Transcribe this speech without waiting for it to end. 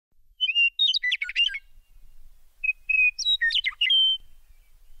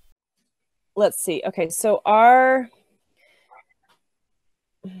let's see. Okay, so our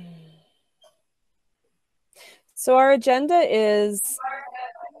agenda is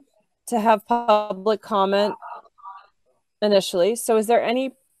to have public comment initially. So is there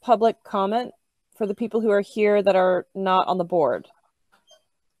any public comment for the people who are here that are not on the board?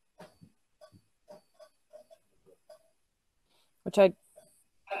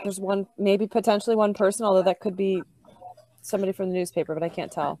 There's one, maybe potentially one person, although that could be somebody from the newspaper, but I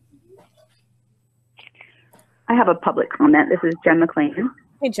can't tell. I have a public comment. This is Jen McLean.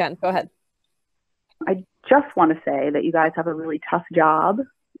 Hey, Jen, go ahead. I just want to say that you guys have a really tough job,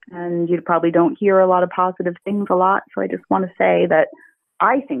 and you probably don't hear a lot of positive things a lot. So I just want to say that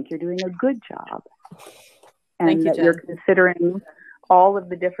I think you're doing a good job, and Thank you, that Jen. you're considering all of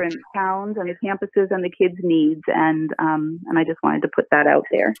the different towns and the campuses and the kids' needs, and I just wanted to put that out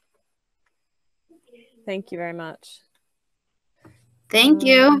there. Thank you very much. Thank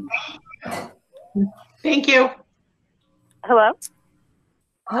you. Thank you. Hello.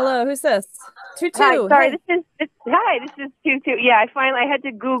 Hello, who's this? Tutu. Hi, sorry, hey. this is Tutu. Yeah, I had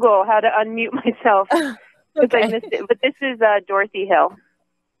to Google how to unmute myself because I missed it. But this is Dorothy Hill.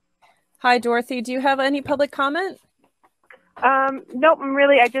 Hi, Dorothy. Do you have any public comment? Nope,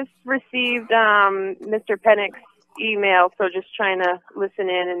 really. I just received Mr. Pennick's email, so just trying to listen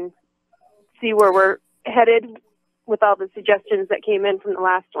in and see where we're headed with all the suggestions that came in from the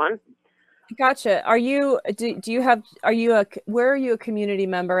last one. Gotcha. Where are you a community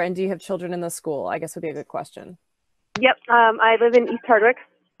member, and do you have children in the school? I guess would be a good question. Yep. I live in East Hardwick,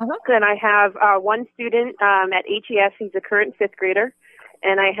 and I have one student at HES. He's a current 5th grader,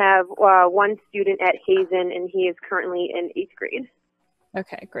 and I have one student at Hazen, and he is currently in 8th grade.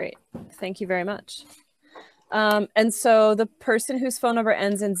 Okay, great. Thank you very much. And so the person whose phone number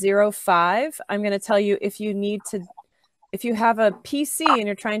ends in 05, I'm going to tell you, if you have a PC and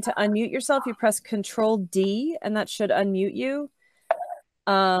you're trying to unmute yourself, you press Control-D, and that should unmute you.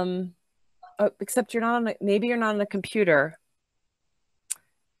 Except you're not on maybe you're not on a computer.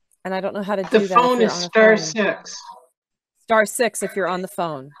 And I don't know how to do that. The phone is *6. *6 if you're on the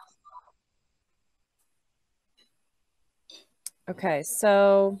phone. Okay,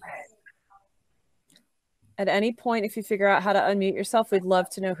 so at any point, if you figure out how to unmute yourself, we'd love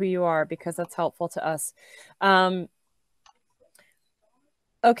to know who you are, because that's helpful to us.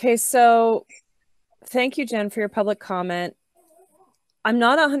 Okay, so thank you, Jen, for your public comment. I'm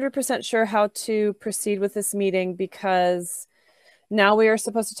not 100% sure how to proceed with this meeting, because now we are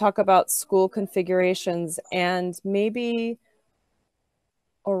supposed to talk about school configurations, and maybe,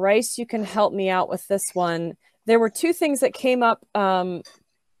 Orice, you can help me out with this one. There were two things that came up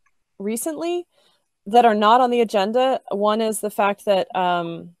recently that are not on the agenda. One is the fact that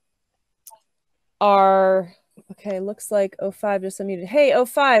okay, looks like 05 just unmuted. Hey,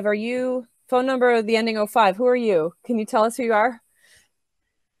 05, are you, phone number, the ending 05, who are you? Can you tell us who you are?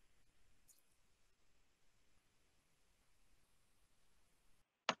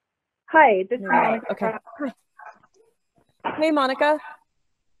 Hi, this is Monica. Okay. Hey, Monica.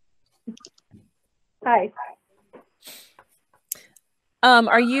 Hi.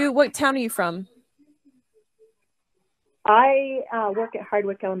 What town are you from? I work at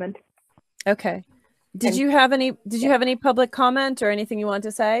Hardwick Elementary. Okay. Did you have any public comment or anything you want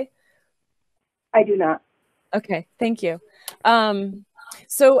to say? I do not. Okay, thank you.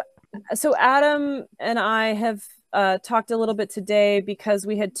 So Adam and I have talked a little bit today, because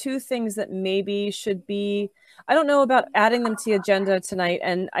we had two things that maybe should be, I don't know about adding them to the agenda tonight,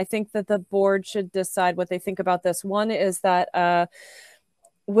 and I think that the board should decide what they think about this. One is that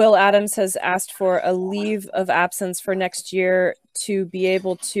Will Adams has asked for a leave of absence for next year to be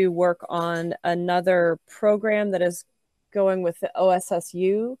able to work on another program that is going with the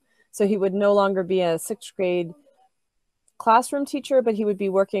OSSU. So he would no longer be a 6th grade classroom teacher, but he would be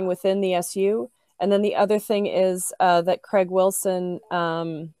working within the SU. And then the other thing is that Craig Wilson,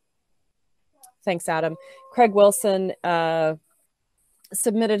 thanks, Adam. Craig Wilson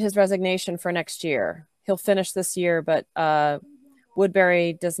submitted his resignation for next year. He'll finish this year, but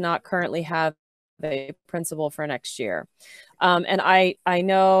Woodbury does not currently have a principal for next year. And I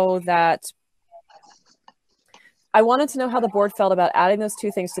know that I wanted to know how the board felt about adding those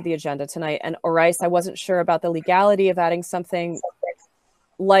two things to the agenda tonight. And Orice, I wasn't sure about the legality of adding something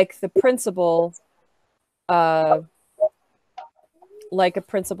like the principal, like a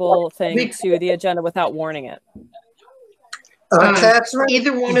principal thing to the agenda without warning it. Catherine,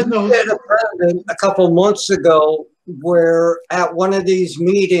 either one of those. We did a couple months ago where at one of these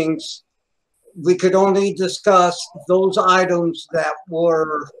meetings, we could only discuss those items that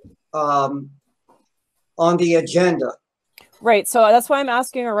were on the agenda. Right. So that's why I'm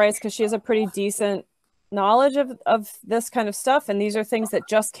asking her, right? Because she has a pretty decent knowledge of this kind of stuff. And these are things that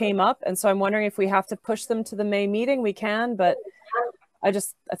just came up. And so I'm wondering if we have to push them to the May meeting, we can, but I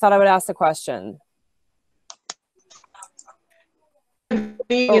thought I would ask the question.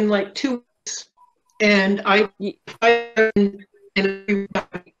 In like 2 weeks, and if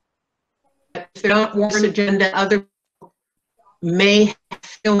they're not warrant agenda, other may have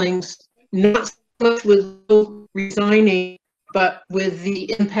feelings, not so much with resigning, but with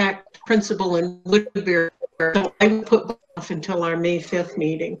the impact principle in Woodbury. So I would put off until our May 5th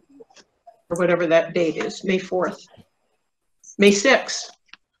meeting, or whatever that date is, May 4th. May 6th.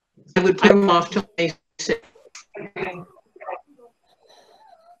 I would put them off till May 6th.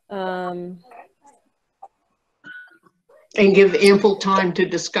 And give ample time to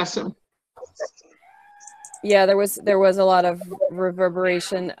discuss them. Yeah, there was a lot of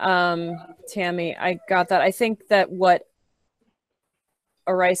reverberation. Tammy, I got that. I think that what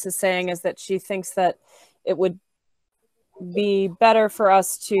Arise is saying is that she thinks that it would be better for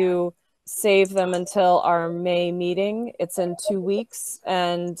us to save them until our May meeting. It's in 2 weeks,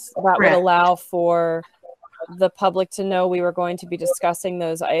 and that would allow for the public to know we were going to be discussing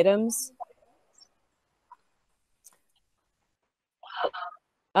those items.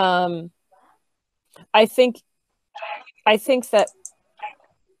 I think that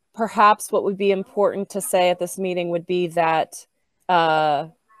perhaps what would be important to say at this meeting would be that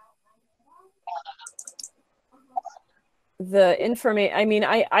the information, I mean,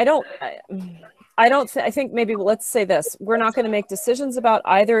 I think maybe let's say this: we're not going to make decisions about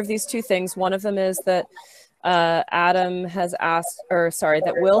either of these two things. One of them is that Adam has asked, or sorry,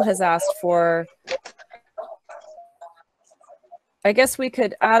 that Will has asked for. I guess we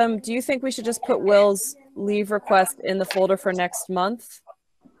could, Adam, do you think we should just put Will's leave request in the folder for next month?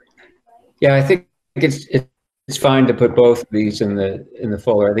 Yeah, I think it's fine to put both of these in the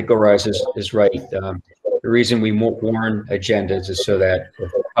folder. I think O'Rise is right. The reason we warn agendas is so that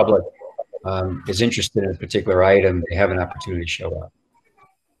if the public is interested in a particular item, they have an opportunity to show up.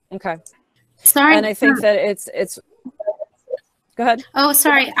 Okay. Sorry. And I think that it's go ahead. Oh,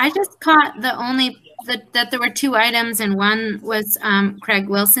 sorry. I just caught that there were 2 items, and one was Craig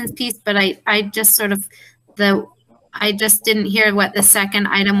Wilson's piece, but I just didn't hear what the second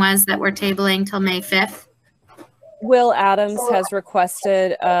item was that we're tabling till May 5th. Will Adams has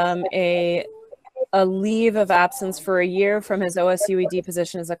requested a leave of absence for a year from his OSUED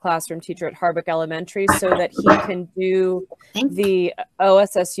position as a classroom teacher at Hardwick Elementary so that he can do the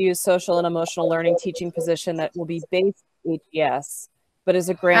OSSU social and emotional learning teaching position that will be based at HES, but is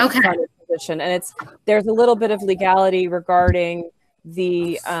a grant funded position. And there's a little bit of legality regarding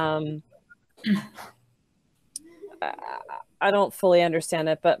the, I don't fully understand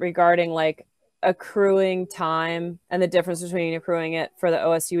it, but regarding like accruing time and the difference between accruing it for the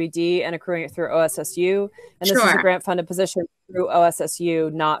OSUED and accruing it through OSSU. And this is a grant funded position through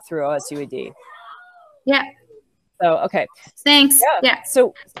OSSU, not through OSUED. Yeah. So, okay. Thanks. Yeah.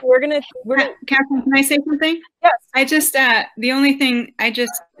 So we're gonna Catherine, can I say something? Yes. I just, the only thing I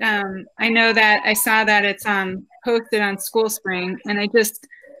know that I saw that it's posted on School Spring, and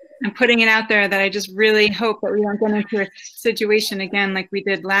I'm putting it out there that I just really hope that we don't get into a situation again like we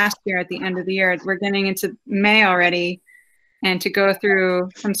did last year at the end of the year. We're getting into May already, and to go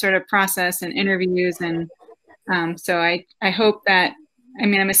through some sort of process and interviews. And so I hope that, I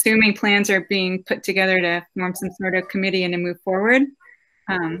mean, I'm assuming plans are being put together to form some sort of committee and to move forward.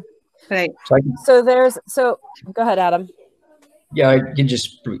 So go ahead, Adam. Yeah, I can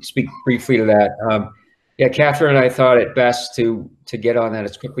just speak briefly to that. Yeah, Catherine and I thought it best to get on that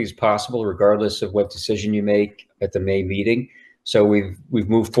as quickly as possible, regardless of what decision you make at the May meeting. So we've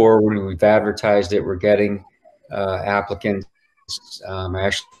moved forward and we've advertised it. We're getting applicants. I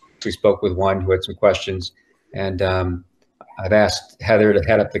actually spoke with one who had some questions, and I've asked Heather to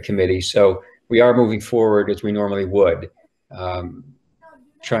head up the committee. So we are moving forward as we normally would,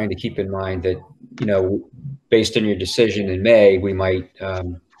 trying to keep in mind that, you know, based on your decision in May, we might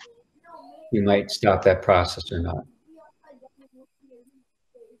stop that process or not.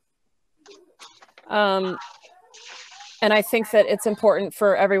 And I think that it's important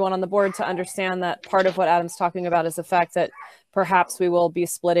for everyone on the board to understand that part of what Adam's talking about is the fact that perhaps we will be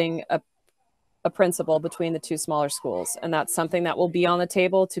splitting a principal between the 2 smaller schools. And that's something that will be on the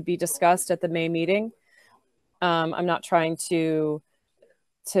table to be discussed at the May meeting. I'm not trying to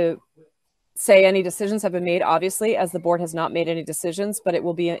say any decisions have been made, obviously, as the board has not made any decisions, but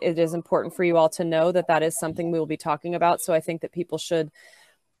it is important for you all to know that that is something we will be talking about. So I think that people should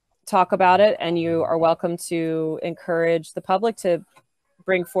talk about it, and you are welcome to encourage the public to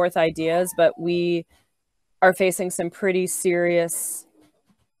bring forth ideas, but we are facing some pretty serious,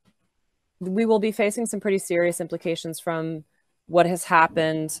 we will be facing some pretty serious implications from what has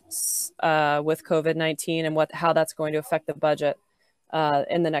happened with COVID-19 and how that's going to affect the budget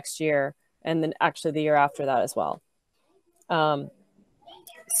in the next year, and then actually the year after that as well.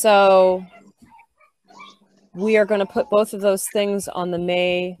 So we are going to put both of those things on the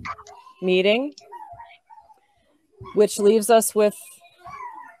May meeting, which leaves us with.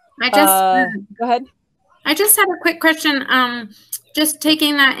 Go ahead. I just have a quick question. Just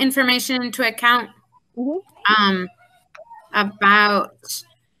taking that information into account, about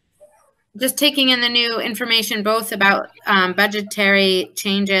just taking in the new information, both about budgetary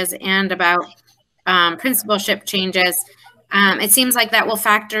changes and about principalship changes. It seems like that will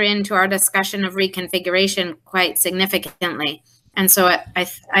factor into our discussion of reconfiguration quite significantly. And so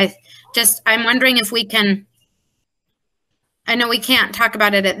I'm wondering if we can, I know we can't talk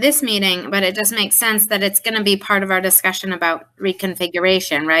about it at this meeting, but it just makes sense that it's going to be part of our discussion about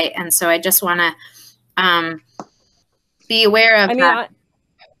reconfiguration, right? And so I just want to be aware of that.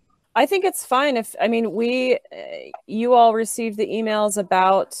 I think it's fine if, you all received the emails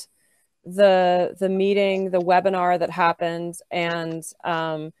about the meeting, the webinar that happened. And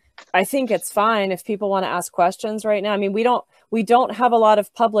I think it's fine if people want to ask questions right now. I mean, we don't have a lot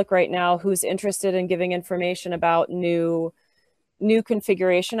of public right now who's interested in giving information about new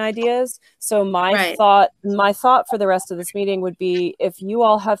configuration ideas. So my thought for the rest of this meeting would be, if you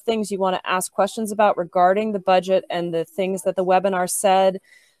all have things you want to ask questions about regarding the budget and the things that the webinar said,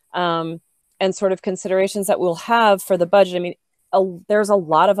 and sort of considerations that we'll have for the budget. I mean, there's a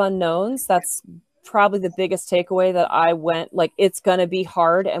lot of unknowns. That's probably the biggest takeaway that I went, like, it's going to be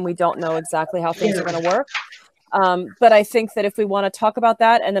hard and we don't know exactly how things are going to work. But I think that if we want to talk about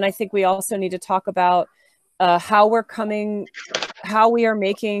that, and then I think we also need to talk about how we are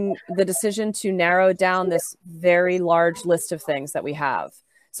making the decision to narrow down this very large list of things that we have.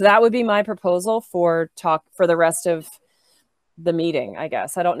 So that would be my proposal for the rest of the meeting, I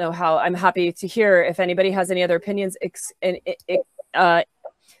guess. I don't know how. I'm happy to hear if anybody has any other opinions,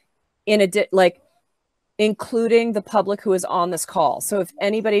 including the public who is on this call. So if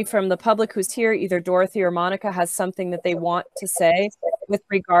anybody from the public who's here, either Dorothy or Monica, has something that they want to say with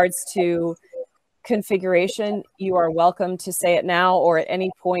regards to configuration, you are welcome to say it now or at any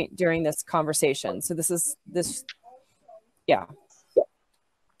point during this conversation. So yeah.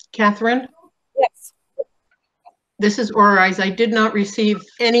 Catherine? Yes. This is Orize. I did not receive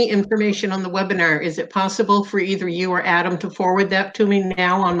any information on the webinar. Is it possible for either you or Adam to forward that to me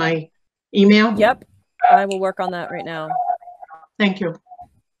now on my email? Yep, I will work on that right now. Thank you.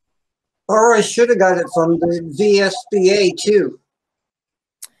 Or I should have got it from the VSBA too.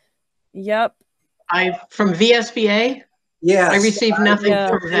 Yep. From VSBA? Yes. I received nothing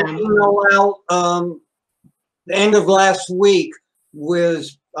from them. The end of last week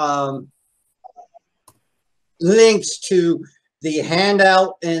was links to the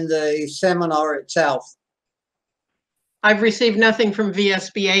handout and the seminar itself. I've received nothing from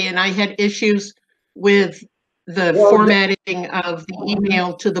VSBA, and I had issues with the formatting of the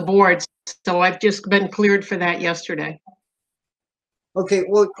email to the boards, so I've just been cleared for that yesterday. Okay,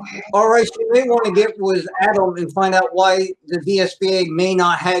 well, all right, so you may want to get with Adam and find out why the VSBA may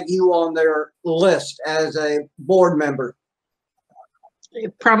not have you on their list as a board member.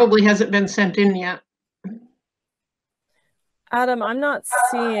 It probably hasn't been sent in yet. Adam, I'm not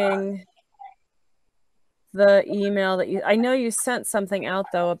seeing the email that I know you sent something out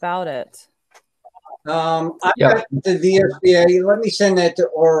though about it. I got the VSBA. Let me send that to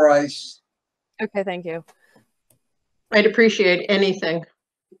Orice. Okay, thank you. I'd appreciate anything.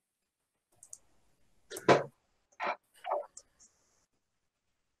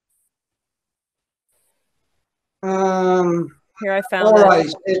 Here, I found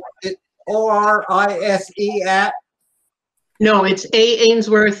Orice. O-R-I-S-E at? No, it's A.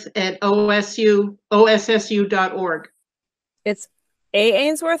 Ainsworth at OSSU.org. It's A.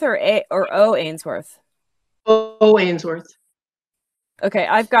 Ainsworth or O. Ainsworth? O. Ainsworth. Okay,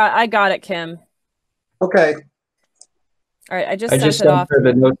 I got it, Kim. Okay. All right, I just sent it off.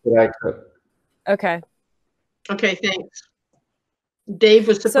 The note that I took. Okay. Okay, thanks. Dave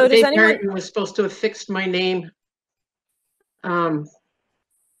was supposed. So Dave Martin was supposed to have fixed my name.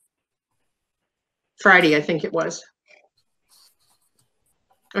 Friday, I think it was.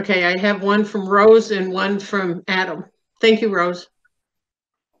 Okay, I have one from Rose and one from Adam. Thank you, Rose.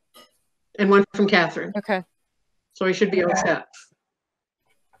 And one from Catherine. Okay. So we should be all set.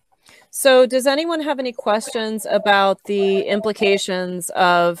 So does anyone have any questions about the implications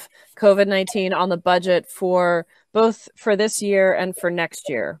of COVID-19 on the budget for both for this year and for next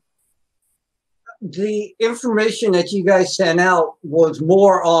year? the information that you guys sent out was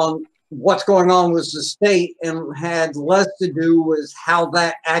more on what's going on with the state and had less to do with how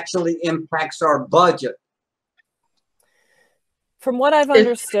that actually impacts our budget. From what I've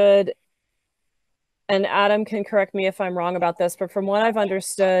understood, and Adam can correct me if I'm wrong about this, but from what I've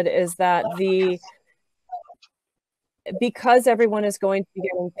understood is that because everyone is going to be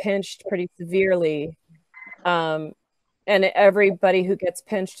getting pinched pretty severely, and everybody who gets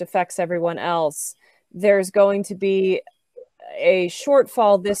pinched affects everyone else, there's going to be a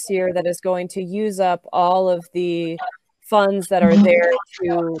shortfall this year that is going to use up all of the funds that are there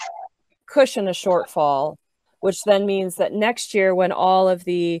to cushion a shortfall, which then means that next year, when all of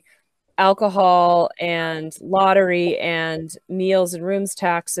the alcohol and lottery and meals and rooms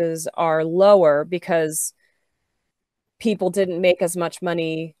taxes are lower because people didn't make as much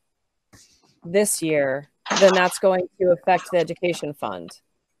money this year, then that's going to affect the education fund,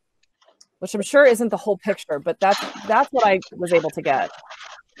 which I'm sure isn't the whole picture, but that's what I was able to get.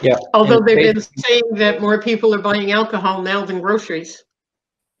 Yeah. Although they've been saying that more people are buying alcohol now than groceries.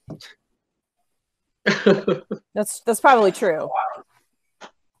 That's probably true.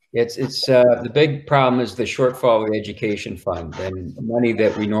 It's the big problem is the shortfall with the education fund, and money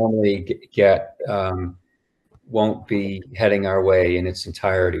that we normally get won't be heading our way in its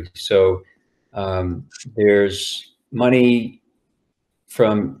entirety. So there's money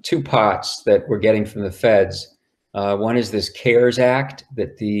from two pots that we're getting from the feds. One is this CARES Act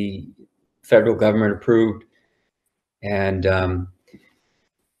that the federal government approved, and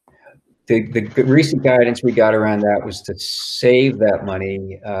the recent guidance we got around that was to save that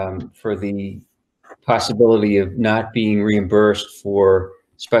money for the possibility of not being reimbursed for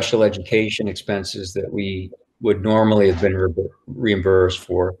special education expenses that we would normally have been reimbursed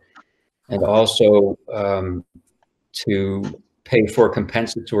for, and also to pay for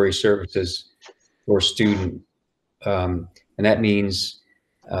compensatory services for student. And that means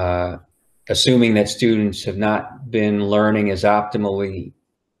assuming that students have not been learning as optimally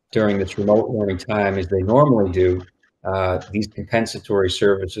during this remote learning time as they normally do, these compensatory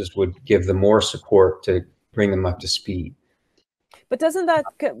services would give them more support to bring them up to speed. But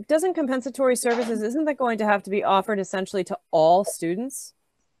doesn't compensatory services, isn't that going to have to be offered essentially to all students?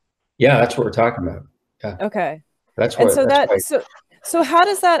 Yeah, that's what we're talking about. Yeah. Okay. That's what. And so how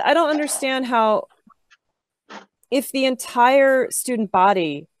does that? I don't understand how, if the entire student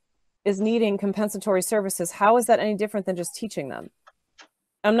body is needing compensatory services, how is that any different than just teaching them?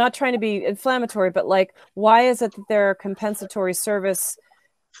 I'm not trying to be inflammatory, but like, why is it that there are compensatory service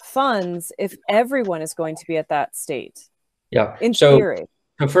funds if everyone is going to be at that state? Yeah. In theory.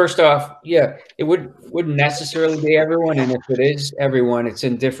 So first off, yeah, it wouldn't necessarily be everyone, and if it is everyone, it's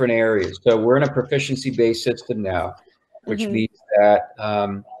in different areas. So we're in a proficiency-based system now, which means that,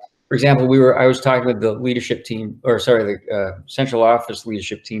 for example, I was talking with the leadership team, or sorry, the central office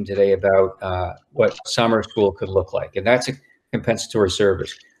leadership team today about what summer school could look like, and that's a compensatory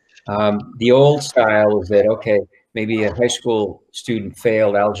service. The old style is that, okay, maybe a high school student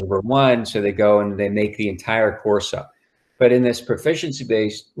failed Algebra 1, so they go and they make the entire course up. But in this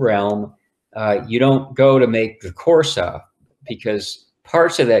proficiency-based realm, you don't go to make the course up, because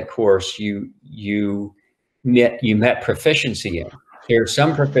parts of that course you met proficiency in. There are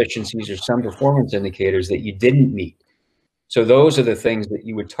some proficiencies or some performance indicators that you didn't meet. So those are the things that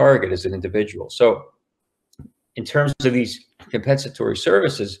you would target as an individual. So in terms of these compensatory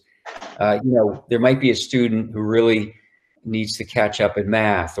services, there might be a student who really needs to catch up in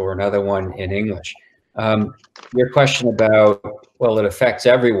math, or another one in English. Your question about, well, it affects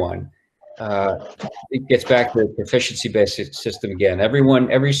everyone, it gets back to the proficiency-based system again.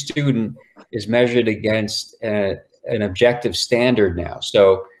 Every student is measured against an objective standard now.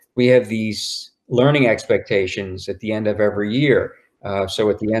 So we have these learning expectations at the end of every year. So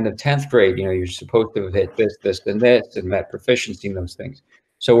at the end of 10th grade, you're supposed to have hit this, this, and this, and met proficiency in those things.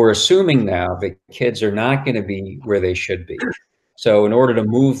 So we're assuming now that kids are not going to be where they should be. So in order to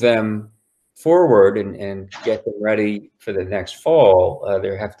move them forward and get them ready for the next fall,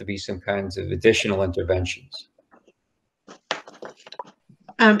 there have to be some kinds of additional interventions.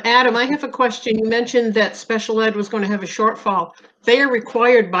 Adam, I have a question. You mentioned that special ed was going to have a shortfall. They are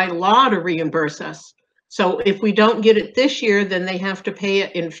required by law to reimburse us. So if we don't get it this year, then they have to pay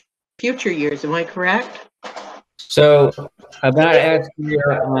it in future years. Am I correct? So I'm not asking you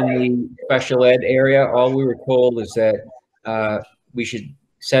on the special ed area. All we were told is that we should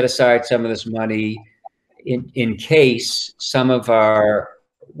set aside some of this money in case some of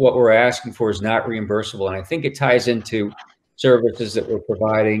what we're asking for is not reimbursable. And I think it ties into services that we're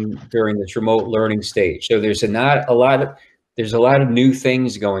providing during this remote learning stage. So there's a lot of new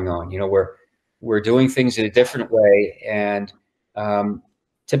things going on, where we're doing things in a different way. And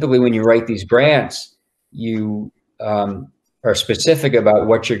typically when you write these grants, you are specific about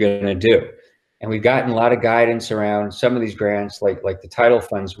what you're going to do. And we've gotten a lot of guidance around some of these grants, like the title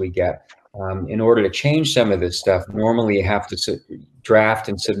funds we get. In order to change some of this stuff, normally you have to draft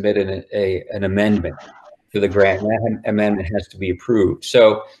and submit an amendment to the grant. And that amendment has to be approved.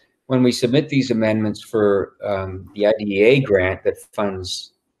 So when we submit these amendments for the IDEA grant that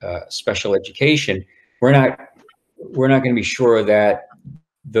funds special education, we're not going to be sure that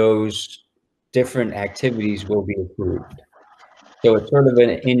those different activities will be approved. So it's sort of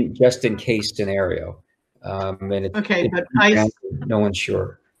an just in case scenario. And okay, but no one's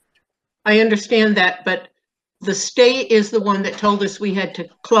sure. I understand that, but the state is the one that told us we had to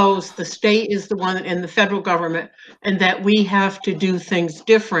close. The state is the one in the federal government, and that we have to do things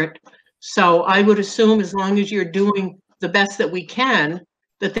different. So I would assume as long as you're doing the best that we can,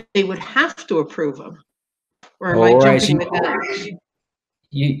 that they would have to approve them. Or am I jumping the gun?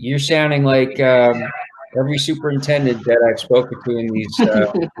 You're sounding like every superintendent that I've spoken to in these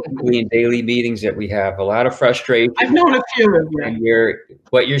weekly and daily meetings that we have. A lot of frustration. I've known a few of you. And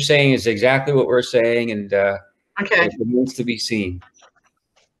what you're saying is exactly what we're saying, and okay, it needs to be seen.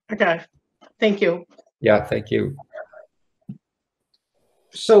 Okay, thank you. Yeah, thank you.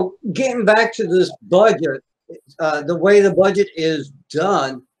 So getting back to this budget, the way the budget is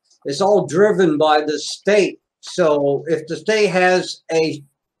done, it's all driven by the state. So if the state has a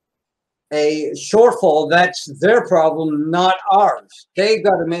shortfall, that's their problem, not ours. They've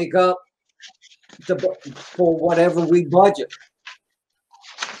got to make up for whatever we budget.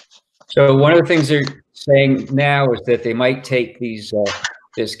 So one of the things they're saying now is that they might take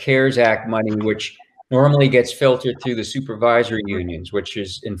this CARES Act money, which normally gets filtered through the supervisory unions, which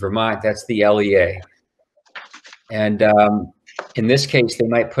is in Vermont, that's the LEA. And in this case, they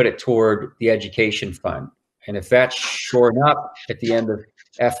might put it toward the education fund. And if that's shored up at the end of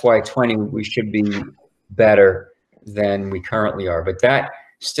FY20, we should be better than we currently are. But that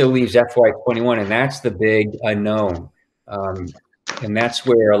still leaves FY21, and that's the big unknown. And that's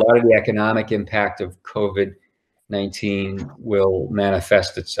where a lot of the economic impact of COVID-19 will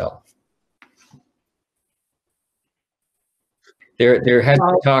manifest itself. There has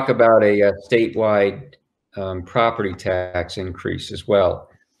been talk about a statewide property tax increase as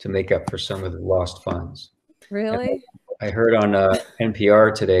well to make up for some of the lost funds. Really? I heard on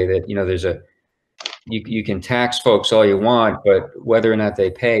NPR today that, you know, there's you can tax folks all you want, but whether or not they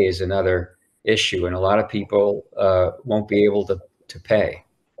pay is another issue, and a lot of people won't be able to pay.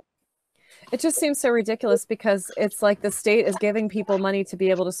 It just seems so ridiculous because it's like the state is giving people money to be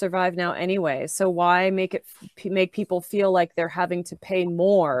able to survive now anyway. So why make people feel like they're having to pay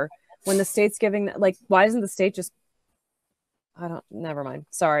more when the state's giving, like, why isn't the state just, never mind.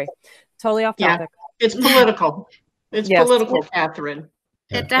 Sorry. Totally off topic. Yeah, it's political. It's political, Catherine.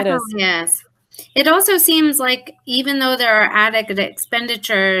 It definitely is. It also seems like even though there are added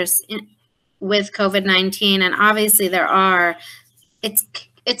expenditures with COVID-19, and obviously there are,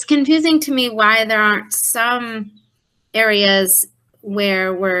 it's confusing to me why there aren't some areas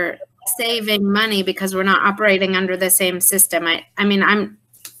where we're saving money because we're not operating under the same system. I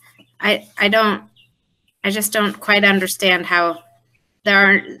just don't quite understand how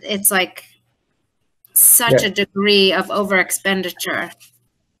it's like such a degree of over expenditure.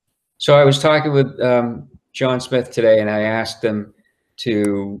 So I was talking with John Smith today, and I asked him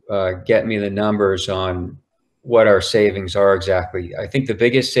to get me the numbers on what our savings are exactly. I think the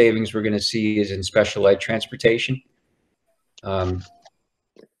biggest savings we're going to see is in special ed transportation. And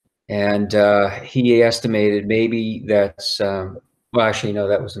he estimated maybe that's, well, actually, no,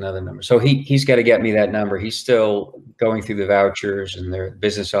 that was another number. So he's got to get me that number. He's still going through the vouchers, and their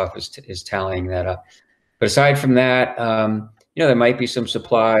business office is tallying that up. But aside from that, you know, there might be some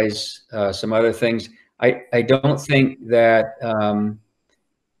supplies, some other things. I don't think that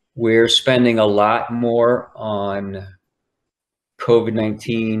we're spending a lot more on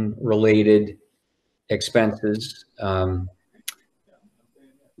COVID-19 related expenses. You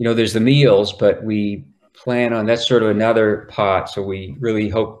know, there's the meals, but we plan on, that's sort of another pot. So we really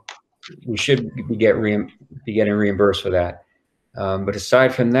hope we should be getting reimbursed for that. But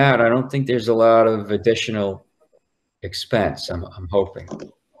aside from that, I don't think there's a lot of additional expense, I'm hoping.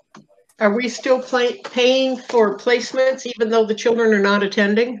 Are we still paying for placements even though the children are not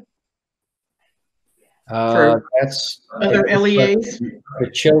attending? That's other LEAs?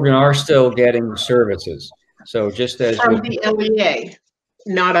 The children are still getting services. So just as from the LEA,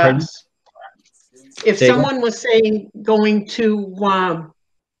 not us. If someone was saying going to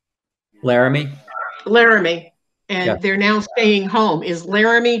Laramie, and Yeah. they're now staying home. Is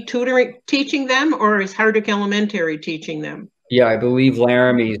Laramie teaching them, or is Hardwick Elementary teaching them? Yeah, I believe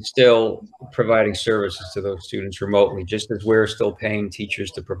Laramie is still providing services to those students remotely, just as we're still paying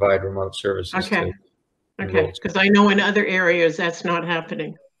teachers to provide remote services. Okay. To Okay, because I know in other areas that's not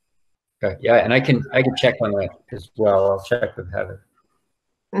happening. Okay. Yeah, and I can check on that as well. I'll check with Heather.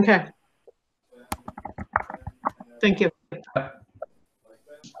 Okay. Thank you.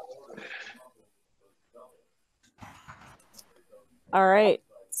 All right.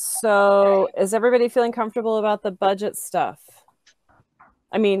 So is everybody feeling comfortable about the budget stuff?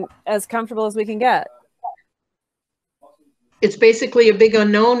 I mean, as comfortable as we can get. It's basically a big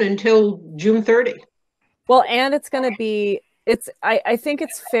unknown until June 30. Well, and it's going to be, I think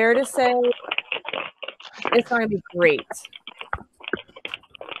it's fair to say it's going to be great.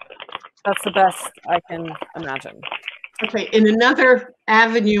 That's the best I can imagine. Okay, in another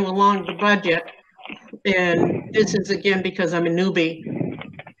avenue along the budget, and this is again because I'm a newbie,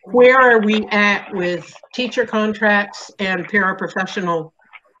 where are we at with teacher contracts and paraprofessional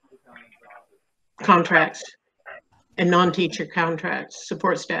contracts and non-teacher contracts,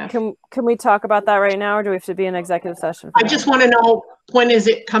 support staff? Can we talk about that right now, or do we have to be in executive session? I just want to know, when is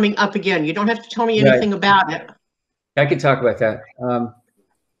it coming up again? You don't have to tell me anything about it. I can talk about that.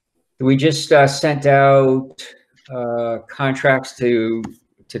 We just sent out contracts to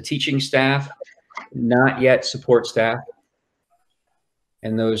teaching staff, not yet support staff.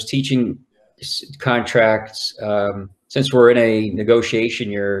 And those teaching contracts, since we're in a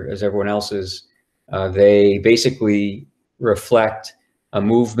negotiation year, as everyone else is, they basically reflect a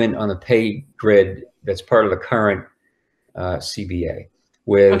movement on the pay grid that's part of the current CBA.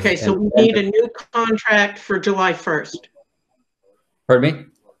 Okay, so we need a new contract for July 1st. Pardon me?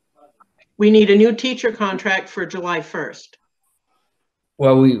 We need a new teacher contract for July 1st.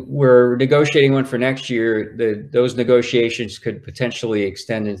 Well, we're negotiating one for next year. Those negotiations could potentially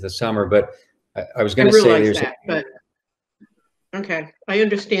extend into the summer, but I was going to say there's that, but okay, I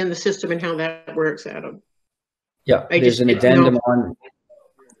understand the system and how that works, Adam. Yeah, there's an addendum on.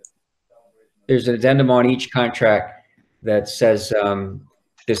 There's an addendum on each contract that says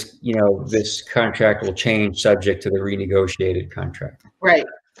this contract will change subject to the renegotiated contract. Right.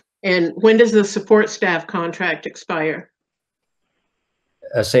 And when does the support staff contract expire?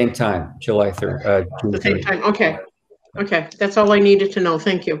 Same time, July 3rd. The same time. Okay. Okay. That's all I needed to know.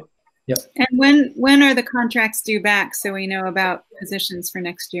 Thank you. Yep. And when are the contracts due back, so we know about positions for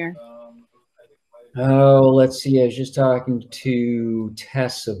next year? Oh, let's see. I was just talking to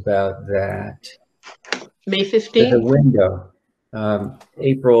Tess about that. May 15th? The window.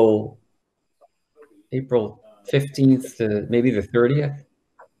 April 15th to maybe the 30th,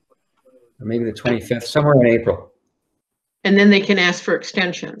 or maybe the 25th, somewhere in April. And then they can ask for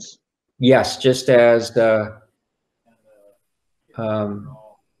extensions. Yes, just as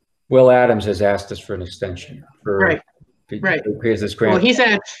Will Adams has asked us for an extension for right. Because this grant. Well, he's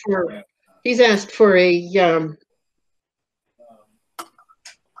asked for a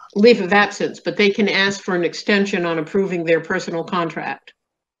leave of absence, but they can ask for an extension on approving their personal contract.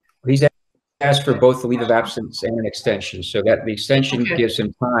 He's asked for both the leave of absence and an extension, so that the extension gives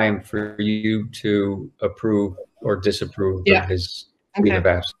him time for you to approve or disapprove of his leave of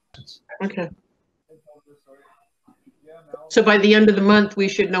absence. Okay. So by the end of the month, we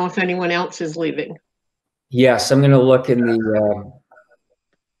should know if anyone else is leaving. Yes, I'm going to look in the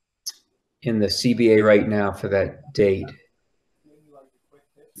CBA right now for that date.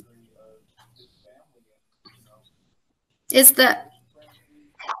 Is the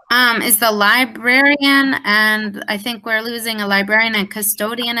librarian, and I think we're losing a librarian and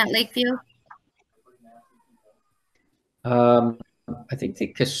custodian at Lakeview? I think the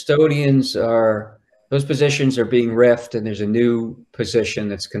custodians those positions are being riffed, and there's a new position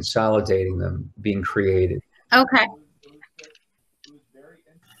that's consolidating them being created. Okay.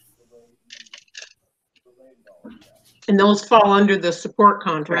 And those fall under the support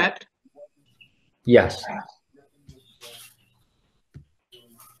contract? Yes.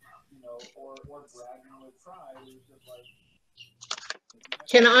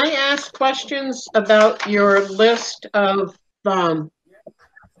 Can I ask questions about your list of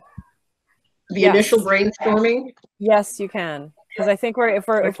the initial brainstorming? Yes, you can. Because I think if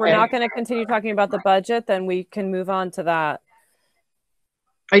we're not going to continue talking about the budget, then we can move on to that.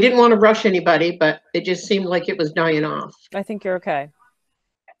 I didn't want to rush anybody, but it just seemed like it was dying off. I think you're okay.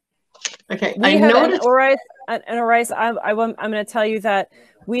 Okay. I noticed. I'm going to tell you that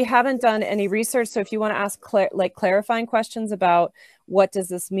we haven't done any research. So if you want to ask clarifying questions about what does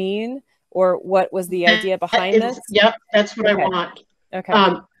this mean, or what was the idea behind this? Yep, that's what I want.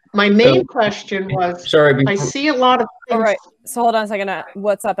 Okay. My main question was, sorry, I see a lot of things. All right. So hold on a second.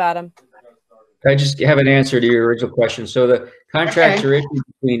 What's up, Adam? I just have an answer to your original question. So the contracts are issued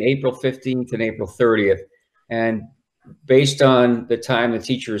between April 15th and April 30th. And based on the time the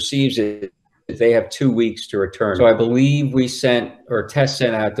teacher receives it, they have 2 weeks to return. So I believe we sent, or Tess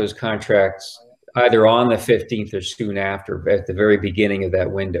sent out those contracts either on the 15th or soon after, at the very beginning of that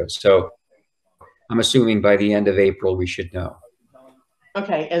window. So I'm assuming by the end of April, we should know.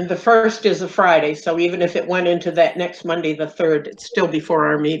 Okay, and the 1st is a Friday, so even if it went into that next Monday, the 3rd, it's still before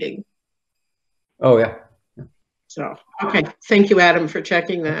our meeting. Oh, yeah. So, okay, thank you, Adam, for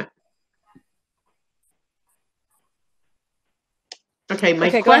checking that. Okay, my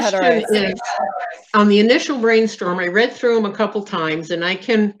question is, on the initial brainstorm, I read through them a couple times, and I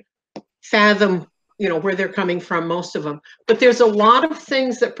can fathom, you know, where they're coming from, most of them. But there's a lot of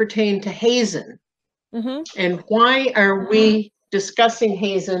things that pertain to Hazen. Mm-hmm. And why are we discussing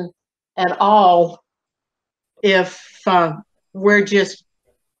Hazen at all if we're just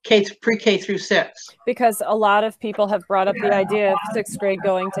pre-K through 6? Because a lot of people have brought up the idea of 6th grade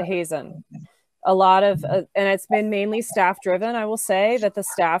going to Hazen. A lot of, and it's been mainly staff driven. I will say that the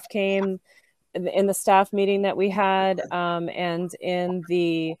staff came in the staff meeting that we had, and in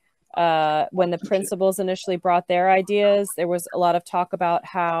the, when the principals initially brought their ideas, there was a lot of talk about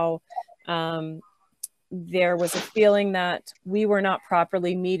how there was a feeling that we were not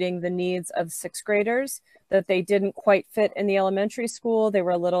properly meeting the needs of 6th graders, that they didn't quite fit in the elementary school. They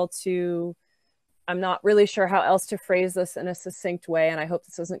were a little too, I'm not really sure how else to phrase this in a succinct way, and I hope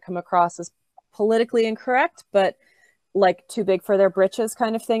this doesn't come across as politically incorrect, but like too big for their britches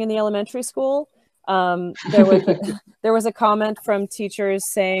kind of thing in the elementary school. There was a comment from teachers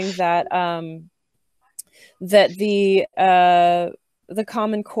saying that that the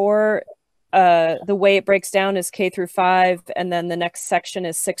Common Core, the way it breaks down is K through 5, and then the next section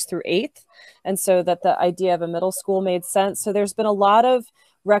is 6th through 8th. And so that the idea of a middle school made sense. So there's been a lot of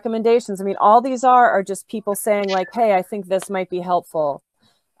recommendations. I mean, all these are just people saying like, hey, I think this might be helpful.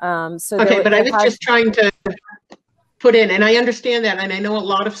 Okay, but I was just trying to put in, and I understand that, and I know a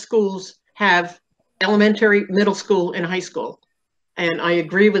lot of schools have elementary, middle school, and high school. And I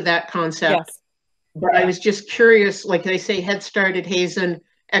agree with that concept. Yes. But I was just curious, like they say, Head Start at Hazen,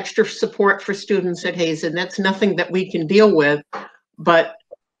 extra support for students at Hazen. That's nothing that we can deal with. But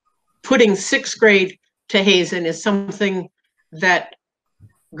putting 6th grade to Hazen is something that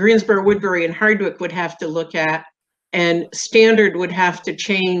Greensboro, Woodbury, and Hardwick would have to look at, and Standard would have to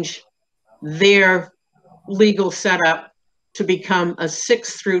change their legal setup to become a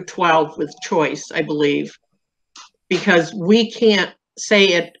 6 through 12 with choice, I believe, because we can't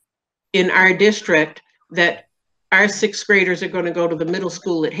say it in our district that our 6th graders are going to go to the middle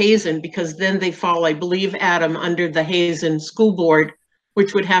school at Hazen, because then they fall, I believe, Adam, under the Hazen School Board,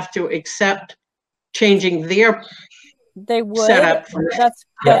 which would have to accept changing their setup.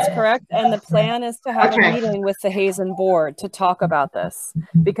 That's correct. And the plan is to have a meeting with the Hazen board to talk about this,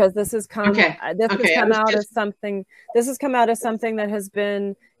 because this has come out as something that has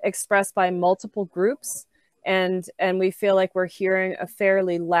been expressed by multiple groups, and we feel like we're hearing a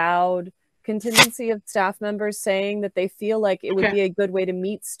fairly loud contingency of staff members saying that they feel like it would be a good way to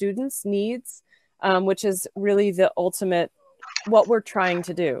meet students' needs, which is really the ultimate, what we're trying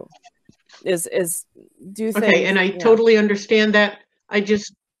to do is do things. Okay, and I totally understand that. I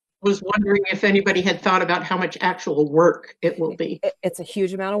just was wondering if anybody had thought about how much actual work it will be. It's a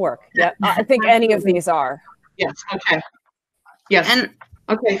huge amount of work. Yeah, I think any of these are. Yes, okay. Yes,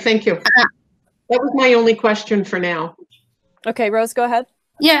 okay, thank you. That was my only question for now. Okay, Rose, go ahead.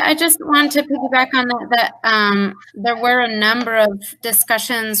 Yeah, I just want to piggyback on that. There were a number of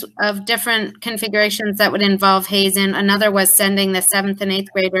discussions of different configurations that would involve Hazen. Another was sending the 7th and 8th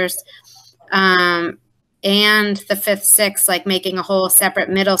graders and the 5th, 6th, like making a whole separate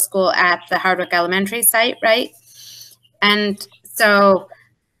middle school at the Hardwick Elementary site, right? And so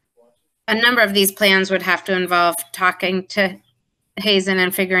a number of these plans would have to involve talking to Hazen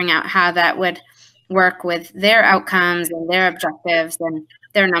and figuring out how that would work with their outcomes and their objectives and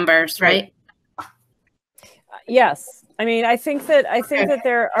their numbers, right? Yes. I mean, I think that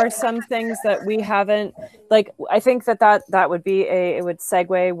there are some things that we haven't, like, I think that would be it would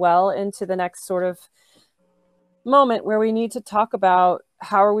segue well into the next sort of moment where we need to talk about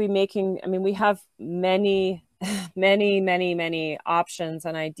how are we making, I mean, we have many options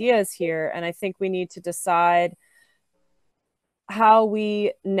and ideas here. And I think we need to decide how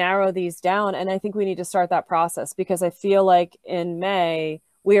we narrow these down. And I think we need to start that process, because I feel like in May,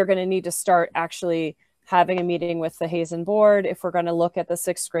 we are going to need to start actually having a meeting with the Hazen board if we're going to look at the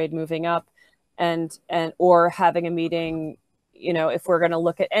 6th grade moving up, and or having a meeting, you know, if we're going to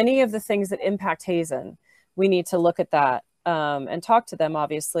look at any of the things that impact Hazen, we need to look at that and talk to them,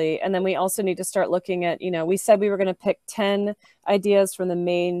 obviously. And then we also need to start looking at, you know, we said we were going to pick 10 ideas from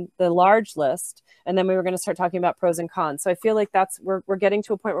the large list, and then we were going to start talking about pros and cons. So I feel like we're getting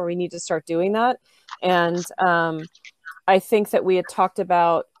to a point where we need to start doing that. And I think that we had talked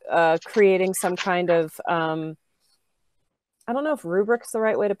about creating some kind of, I don't know if rubric's the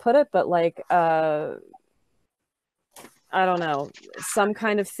right way to put it, but like, I don't know, some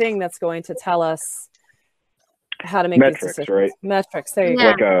kind of thing that's going to tell us how to make these decisions. Right? Metrics, there you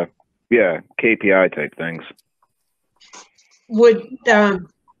go. Like KPI type things. Would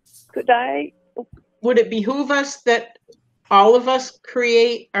Would it behoove us that all of us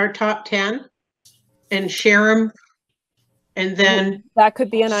create our top 10 and share them, and then that could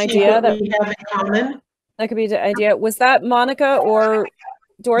be an idea that we have in common? That could be the idea. Was that Monica or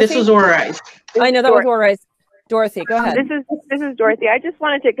Dorothy? This is Orize. I know that was Orize. Dorothy, go ahead. This is Dorothy. I just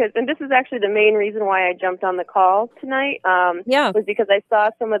wanted to, and this is actually the main reason why I jumped on the call tonight. Was because I saw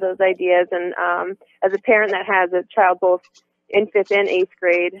some of those ideas, and as a parent that has a child both in 5th and 8th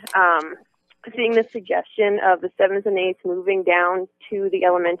grade, seeing the suggestion of the 7th and 8th moving down to the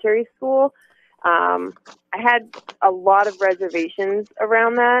elementary school, I had a lot of reservations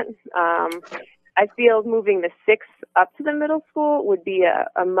around that. I feel moving the 6th up to the middle school would be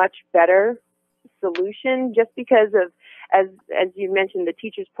a much better solution, just because of, as you mentioned, the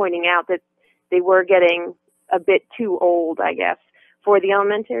teachers pointing out that they were getting a bit too old, I guess, for the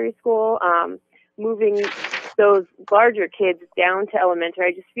elementary school. Moving those larger kids down to elementary,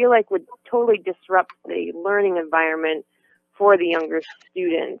 I just feel like would totally disrupt the learning environment for the younger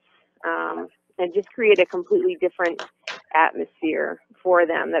students, and just create a completely different atmosphere for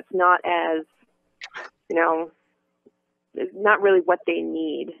them. That's not as, you know, not really what they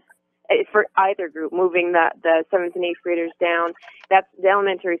need for either group. Moving the 7th and 8th graders down, the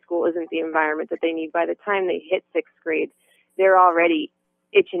elementary school isn't the environment that they need. By the time they hit 6th grade, they're already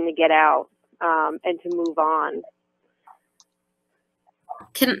itching to get out and to move on.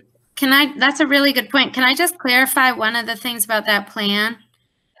 Can I? That's a really good point. Can I just clarify one of the things about that plan?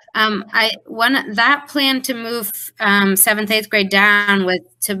 That plan to move 7th, 8th grade down was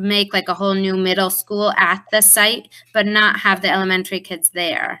to make like a whole new middle school at the site, but not have the elementary kids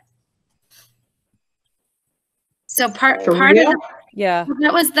there. So part of that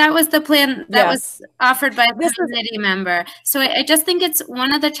was the plan that was offered by a committee member. So I just think it's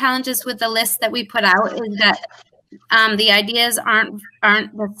one of the challenges with the list that we put out is that the ideas aren't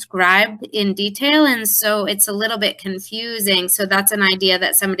described in detail, and so it's a little bit confusing. So that's an idea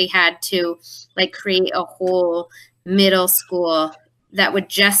that somebody had to like create a whole middle school that would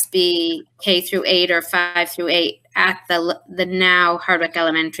just be K through 8 or 5 through 8 at the now Hardwick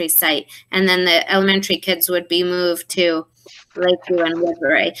Elementary site, and then the elementary kids would be moved to Lakeview and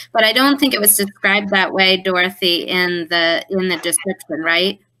Woodbury. But I don't think it was described that way, Dorothy, in the description,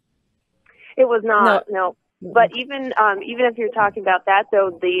 right? It was not. No. But even if you're talking about that,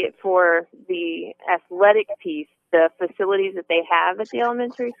 though, for the athletic piece, the facilities that they have at the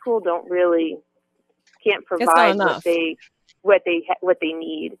elementary school can't provide what they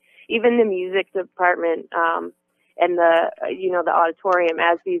need. Even the music department and the auditorium,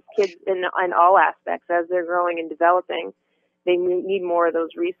 as these kids in all aspects, as they're growing and developing, they need more of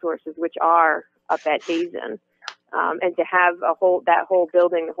those resources, which are up at Hazen. And to have that whole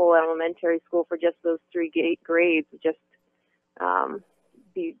building, the whole elementary school for just those 3 grades, would just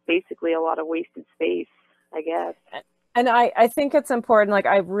be basically a lot of wasted space, I guess. And I think it's important, like,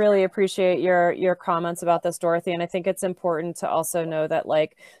 I really appreciate your comments about this, Dorothy. And I think it's important to also know that,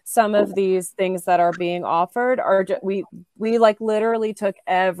 like, some of these things that are being offered are, we like literally took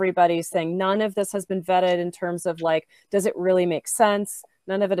everybody's thing. None of this has been vetted in terms of like, does it really make sense?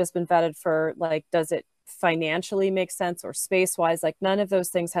 None of it has been vetted for like, does it financially make sense or space wise? Like, none of those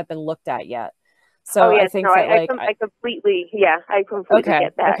things have been looked at yet. So I think I completely get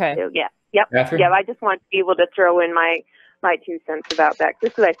that too. Yeah. Yep. Catherine? Yeah. I just want to be able to throw in my 2 cents about that,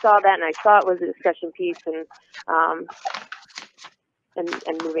 just because I saw that and I saw it was a discussion piece, and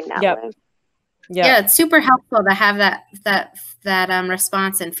moving that way. Yeah, it's super helpful to have that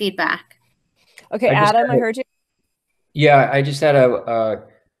response and feedback. Okay, Adam, I heard you. Yeah, I just had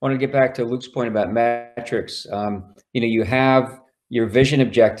want to get back to Luke's point about metrics. You have your vision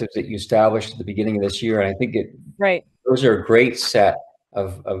objectives that you established at the beginning of this year, and I think those are a great set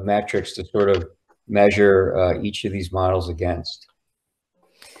of metrics to sort of measure each of these models against.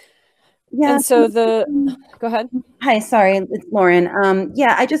 Yeah. And so go ahead. Hi, sorry, it's Lauren.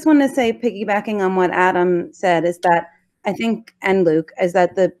 Yeah, I just want to say, piggybacking on what Adam said, is that I think, and Luke, is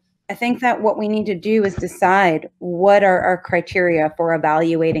that I think that what we need to do is decide what are our criteria for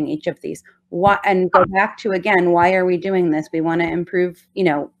evaluating each of these. What, and go back to, again, why are we doing this? We want to improve, you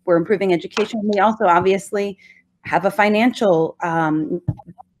know, we're improving education. We also obviously have a financial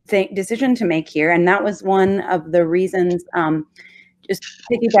decision to make here. And that was one of the reasons, just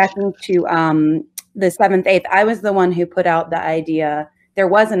piggybacking to the 7th, 8th, I was the one who put out the idea.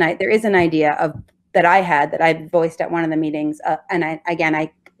 There is an idea of that I had that I voiced at one of the meetings. And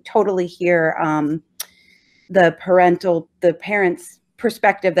I totally hear the parents'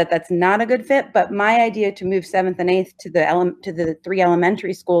 perspective that that's not a good fit. But my idea to move 7th and 8th to the 3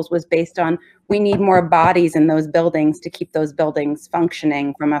 elementary schools was based on we need more bodies in those buildings to keep those buildings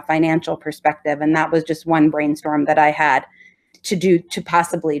functioning from a financial perspective. And that was just one brainstorm that I had to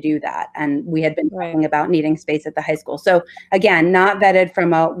possibly do that. And we had been talking about needing space at the high school. So again, not vetted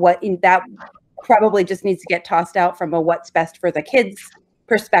from that probably just needs to get tossed out from a what's best for the kids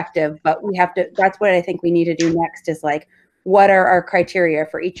perspective. But we have to, that's what I think we need to do next is like, what are our criteria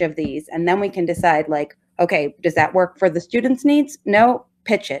for each of these? And then we can decide like, okay, does that work for the students' needs? No,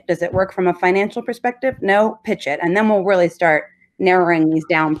 pitch it. Does it work from a financial perspective? No, pitch it. And then we'll really start narrowing these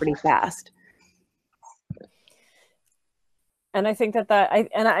down pretty fast. And I think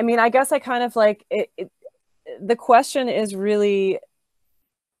I guess I kind of like it, the question is really,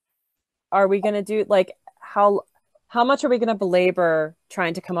 are we going to do like, how much are we going to belabor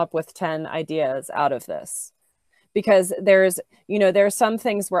trying to come up with 10 ideas out of this? Because there are some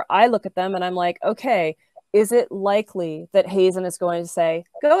things where I look at them and I'm like, okay, is it likely that Hazen is going to say,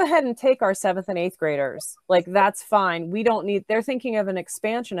 go ahead and take our 7th and 8th graders? Like, that's fine. We don't need, they're thinking of an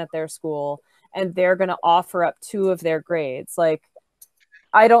expansion at their school and they're going to offer up 2 of their grades. Like,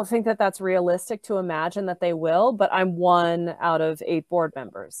 I don't think that that's realistic to imagine that they will, but I'm 1 out of 8 board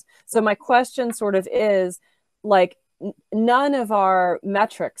members. So my question sort of is like, none of our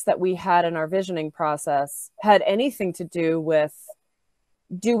metrics that we had in our visioning process had anything to do with,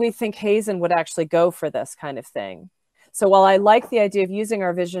 do we think Hazen would actually go for this kind of thing? So while I like the idea of using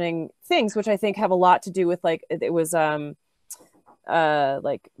our visioning things, which I think have a lot to do with like, it was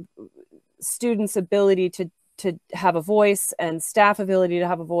like students' ability to have a voice and staff ability to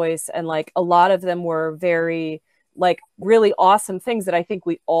have a voice. And like a lot of them were very like really awesome things that I think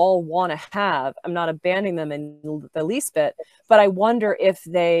we all want to have. I'm not abandoning them in the least bit, but I wonder if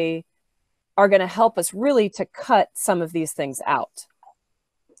they are going to help us really to cut some of these things out.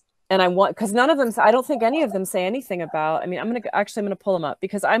 And I want, because none of them, I don't think any of them say anything about, I mean, I'm going to pull them up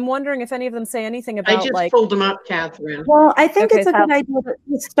because I'm wondering if any of them say anything about I just like, pulled them up, Catherine. Well, I think it's a good idea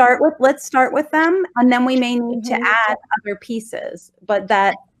to start with, let's start with them. And then we may need to add other pieces, but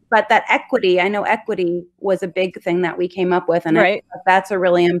that equity, I know equity was a big thing that we came up with. And I think that's a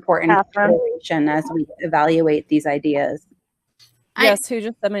really important consideration as we evaluate these ideas. Yes, who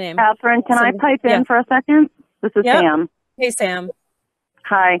just said my name? Catherine, can I pipe in for a second? This is Sam. Hey, Sam.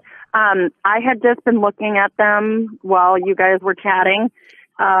 Hi. I had just been looking at them while you guys were chatting.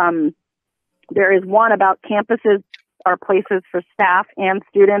 There is one about campuses are places for staff and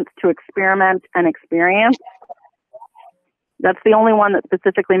students to experiment and experience. That's the only one that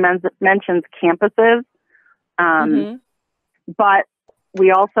specifically mentions campuses. But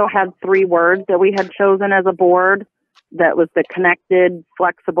we also had 3 words that we had chosen as a board. That was the connected,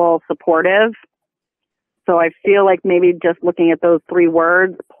 flexible, supportive. So I feel like maybe just looking at those 3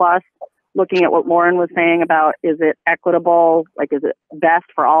 words, plus looking at what Lauren was saying about, is it equitable? Like, is it best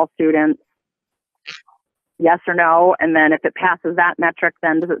for all students? Yes or no? And then if it passes that metric,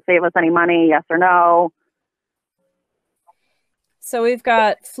 then does it save us any money? Yes or no? So we've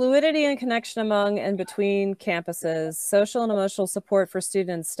got fluidity and connection among and between campuses, social and emotional support for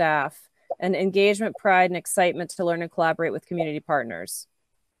student and staff, and engagement, pride, and excitement to learn and collaborate with community partners.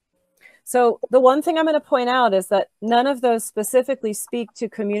 So the one thing I'm going to point out is that none of those specifically speak to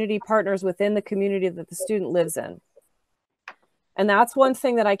community partners within the community that the student lives in. And that's one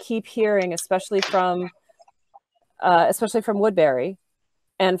thing that I keep hearing, especially from Woodbury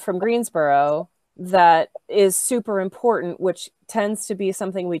and from Greensboro, that is super important, which tends to be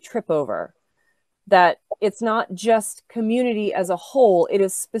something we trip over. That it's not just community as a whole, it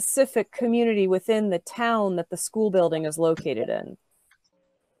is specific community within the town that the school building is located in.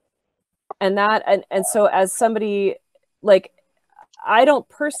 And so as somebody, like, I don't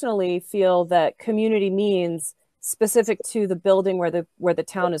personally feel that community means specific to the building where the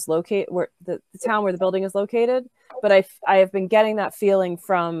town is located, where the town where the building is located. But I have been getting that feeling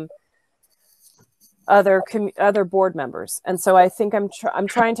from other board members. And so I think I'm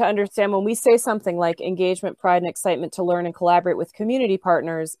trying to understand, when we say something like engagement, pride, and excitement to learn and collaborate with community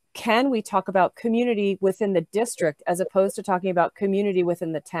partners, can we talk about community within the district as opposed to talking about community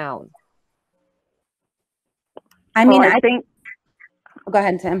within the town? I mean, I think. Go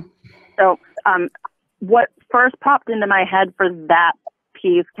ahead, Tim. So, what first popped into my head for that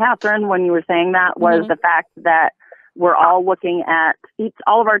piece, Catherine, when you were saying that, was the fact that we're all looking at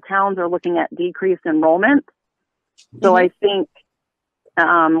all of our towns are looking at decreased enrollment. So I think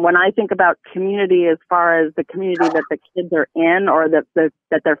when I think about community, as far as the community that the kids are in, or that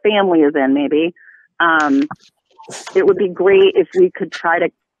their family is in, maybe, it would be great if we could try to.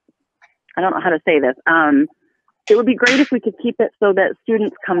 I don't know how to say this. It would be great if we could keep it so that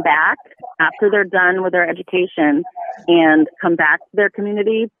students come back after they're done with their education and come back to their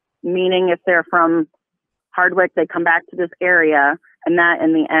community. Meaning, if they're from Hardwick, they come back to this area, and that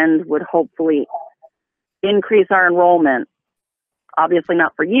in the end would hopefully increase our enrollment. Obviously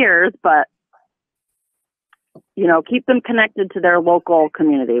not for years, but keep them connected to their local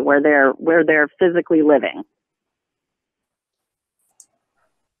community where they're physically living.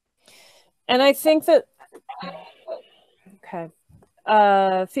 And I think that, okay.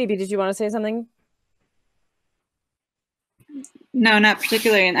 Phoebe, did you want to say something? No, not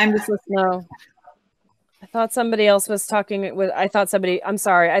particularly. And I'm just listening. No. I thought somebody else was talking I'm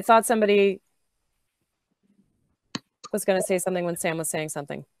sorry. I thought somebody was going to say something when Sam was saying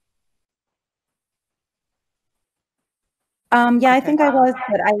something. Yeah, okay. I think I was,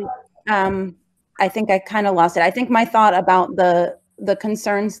 but I think I kind of lost it. I think my thought about the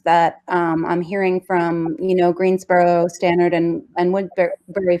concerns that I'm hearing from, Greensboro, Stannard, and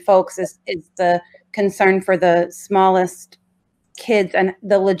Woodbury folks is the concern for the smallest kids and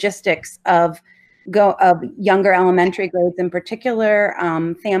the logistics of younger elementary grades in particular,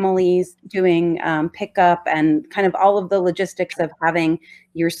 families doing pickup, and kind of all of the logistics of having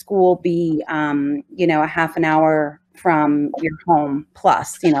your school be, a half an hour from your home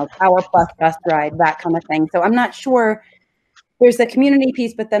plus, hour plus bus ride, that kind of thing. So I'm not sure. There's the community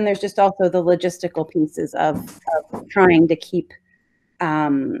piece, but then there's just also the logistical pieces of trying to keep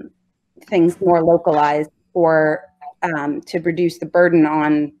things more localized, or to reduce the burden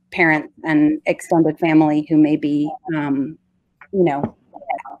on parents and extended family who may be,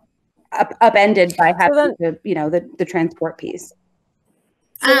 upended by having the transport piece.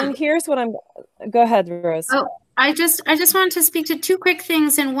 So here's what go ahead, Rose. Oh, I just wanted to speak to two quick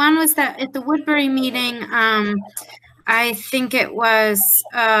things. And one was that at the Woodbury meeting, I think it was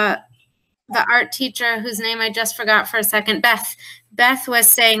the art teacher whose name I just forgot for a second, Beth was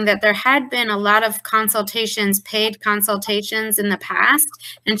saying that there had been a lot of paid consultations in the past,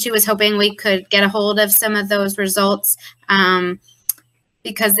 and she was hoping we could get a hold of some of those results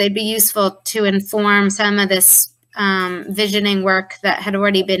because they'd be useful to inform some of this visioning work that had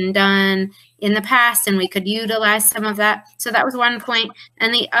already been done in the past, and we could utilize some of that. So that was one point.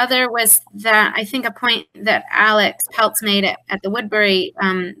 And the other was that I think a point that Alex Peltz made at the Woodbury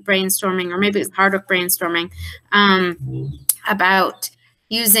brainstorming, or maybe it was Hardwick brainstorming, about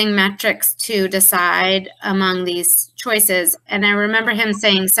using metrics to decide among these choices. And I remember him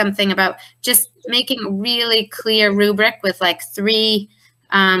saying something about just making a really clear rubric with like 3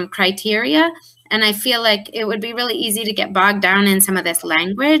 criteria. And I feel like it would be really easy to get bogged down in some of this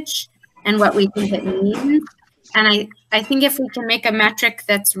language and what we think it means. And I think if we can make a metric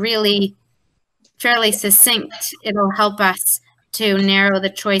that's really fairly succinct, it'll help us to narrow the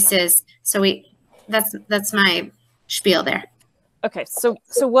choices. So that's my spiel there. Okay, so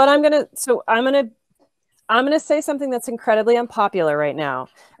what I'm gonna say something that's incredibly unpopular right now,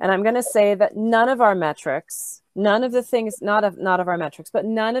 and I'm gonna say that none of our metrics, none of the things, not of our metrics, but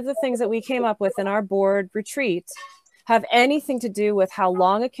none of the things that we came up with in our board retreat have anything to do with how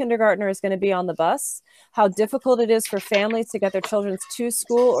long a kindergartner is going to be on the bus, how difficult it is for families to get their children to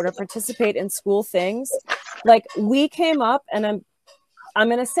school or to participate in school things. Like, we came up, and I'm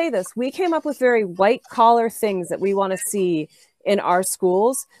going to say this, we came up with very white collar things that we want to see in our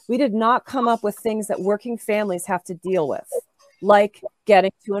schools. We did not come up with things that working families have to deal with, like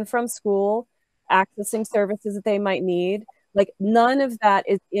getting to and from school, accessing services that they might need. Like, none of that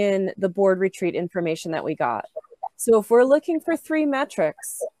is in the board retreat information that we got. So if we're looking for 3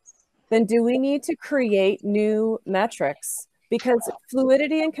 metrics, then do we need to create new metrics? Because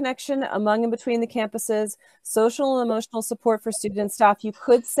fluidity and connection among and between the campuses, social and emotional support for student and staff, you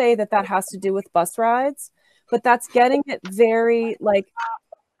could say that that has to do with bus rides, but that's getting it very, like,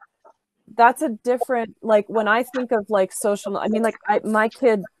 that's a different, like, when I think of like social, I mean, like,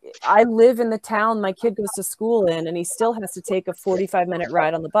 I live in the town my kid goes to school in, and he still has to take a 45-minute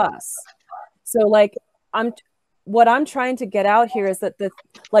ride on the bus. So like what I'm trying to get out here is that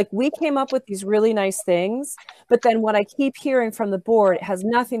we came up with these really nice things, but then what I keep hearing from the board, it has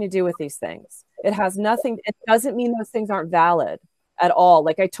nothing to do with these things. It doesn't mean those things aren't valid at all.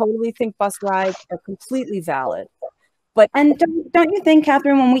 Like I totally think bus rides are completely valid. And don't you think,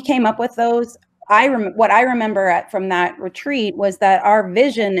 Catherine, when we came up with those, what I remember from that retreat was that our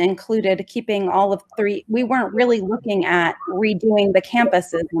vision included keeping all of three. We weren't really looking at redoing the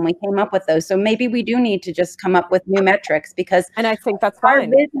campuses when we came up with those. So maybe we do need to just come up with new metrics, because and I think that's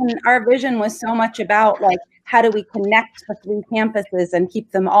fine. Our vision was so much about like, how do we connect the three campuses and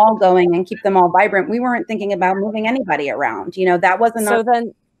keep them all going and keep them all vibrant? We weren't thinking about moving anybody around. You know, that wasn't. So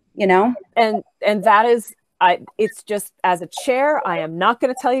then, you know, and that is. It's just, as a chair, I am not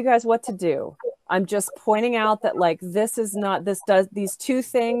going to tell you guys what to do. I'm just pointing out that like these two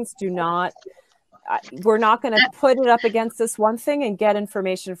things do not, we're not going to put it up against this one thing and get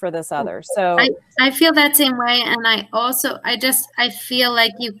information for this other. So I feel that same way. And I feel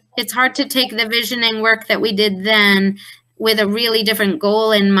like it's hard to take the visioning work that we did then with a really different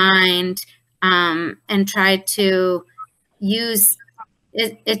goal in mind, and try to use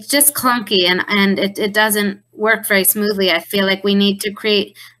it's just clunky and it doesn't work very smoothly. I feel like we need to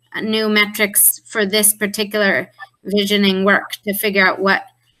create new metrics for this particular visioning work to figure out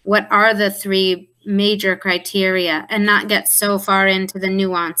what are the three major criteria and not get so far into the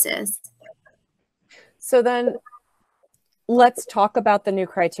nuances. So then let's talk about the new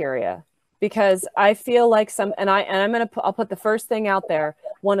criteria, because I feel like I'll put the first thing out there.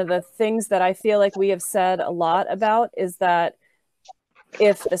 One of the things that I feel like we have said a lot about is that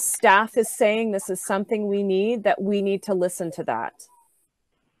if the staff is saying this is something we need, that we need to listen to that.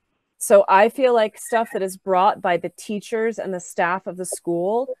 So I feel like stuff that is brought by the teachers and the staff of the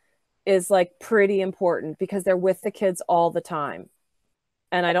school is like pretty important, because they're with the kids all the time.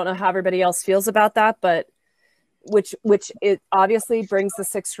 And I don't know how everybody else feels about that, but which it obviously brings the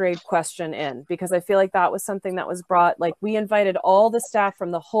 6th grade question in, because I feel like that was something that was brought, like we invited all the staff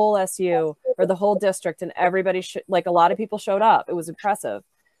from the whole SU or the whole district, and everybody like a lot of people showed up. It was impressive.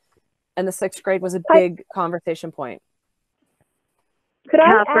 And the 6th grade was a big conversation point.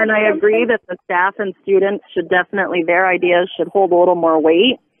 Catherine, I agree that the staff and students should definitely, their ideas should hold a little more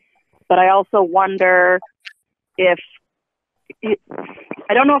weight. But I also wonder if,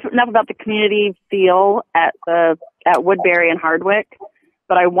 I don't know enough about the community feel at Woodbury and Hardwick,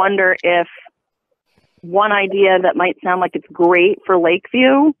 but I wonder if one idea that might sound like it's great for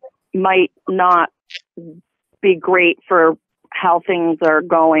Lakeview might not be great for how things are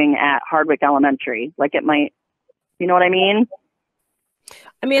going at Hardwick Elementary. Like it might, you know what I mean?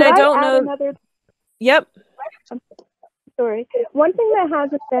 I mean, I don't know. Yep. Sorry. One thing that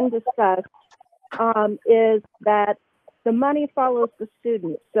hasn't been discussed is that the money follows the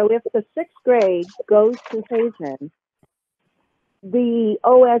students. So if the 6th grade goes to Hazen, the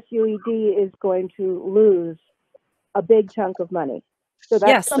OSUED is going to lose a big chunk of money. So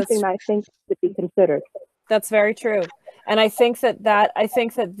that's something I think should be considered. That's very true. And I think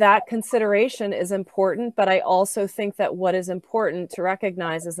that consideration is important, but I also think that what is important to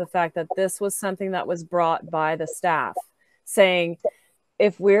recognize is the fact that this was something that was brought by the staff, saying,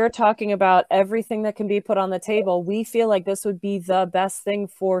 if we're talking about everything that can be put on the table, we feel like this would be the best thing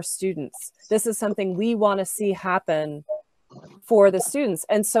for students. This is something we want to see happen for the students.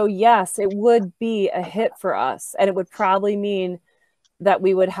 And so, yes, it would be a hit for us. And it would probably mean that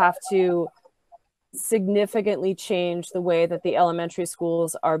we would have to significantly change the way that the elementary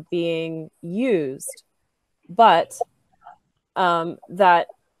schools are being used. But that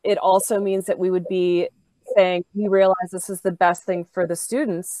it also means that we would be saying, we realize this is the best thing for the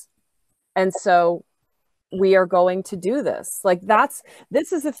students, and so we are going to do this. Like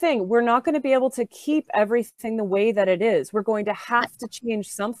this is the thing. We're not going to be able to keep everything the way that it is. We're going to have to change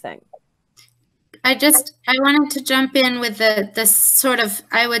something. I wanted to jump in with the sort of,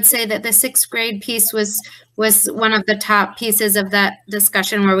 I would say that the 6th grade piece was one of the top pieces of that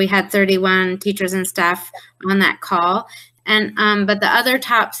discussion, where we had 31 teachers and staff on that call. And but the other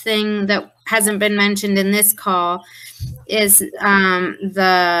top thing that hasn't been mentioned in this call is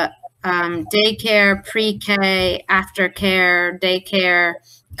the daycare, pre-K, aftercare, daycare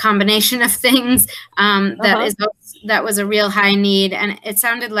combination of things. That was a real high need, and it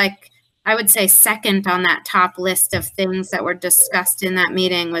sounded like, I would say, second on that top list of things that were discussed in that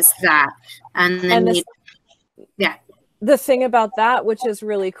meeting was that. And then the thing about that, which is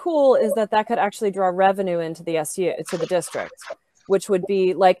really cool, is that could actually draw revenue into the SU, to the district, which would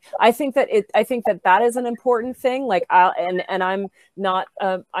be like, I think that is an important thing. Like, I'm not,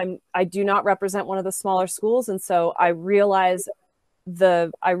 I do not represent one of the smaller schools. And so I realize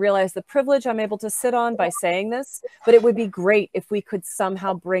I realize the privilege I'm able to sit on by saying this, but it would be great if we could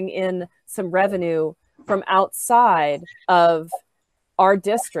somehow bring in some revenue from outside of our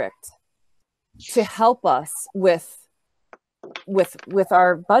district to help us with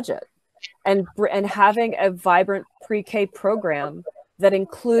our budget, and having a vibrant pre-K program that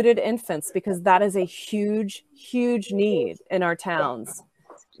included infants, because that is a huge need in our towns.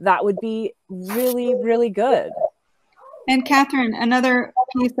 That would be really, really good. And Catherine, another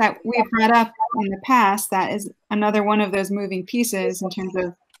piece that we've brought up in the past that is another one of those moving pieces in terms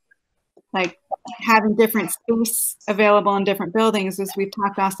of like having different space available in different buildings is we've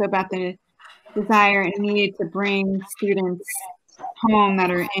talked also about the desire and need to bring students home that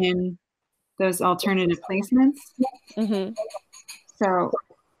are in those alternative placements. Mm-hmm. So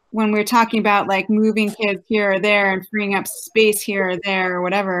when we're talking about like moving kids here or there and freeing up space here or there or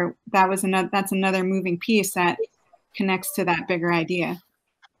whatever, that's another moving piece that connects to that bigger idea.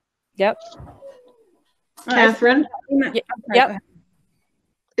 Yep. Catherine? Yep.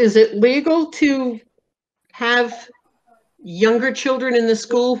 Is it legal to have younger children in the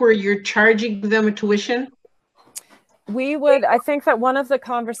school where you're charging them a tuition? I think that one of the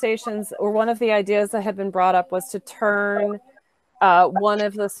conversations or one of the ideas that had been brought up was to turn one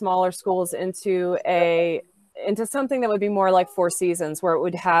of the smaller schools into something that would be more like Four Seasons, where it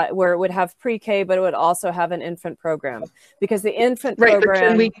would have pre-K, but it would also have an infant program, because the infant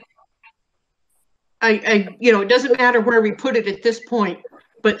program. It doesn't matter where we put it at this point,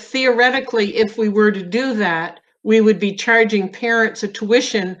 but theoretically, if we were to do that, we would be charging parents a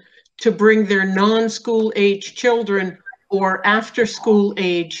tuition to bring their non-school age children or after school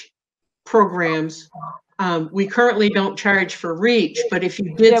age programs. We currently don't charge for Reach, but if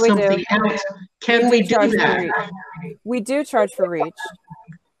you did something else, can we do that? We do charge for Reach.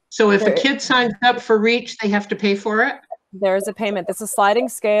 So if a kid signs up for Reach, they have to pay for it? There's a payment. It's a sliding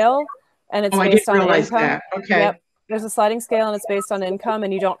scale, and it's based on income. That. Okay. Yep. There's a sliding scale, and it's based on income,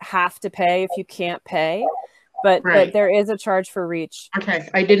 and you don't have to pay if you can't pay. But there is a charge for Reach. Okay,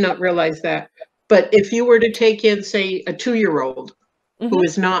 I did not realize that. But if you were to take in, say, a 2-year-old who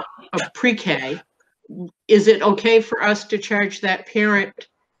is not a pre-K, is it okay for us to charge that parent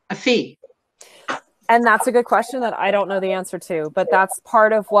a fee? And that's a good question that I don't know the answer to, but that's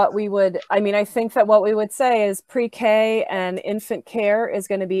part of what we would, I think that what we would say is pre-K and infant care is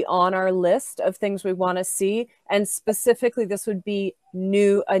going to be on our list of things we want to see. And specifically, this would be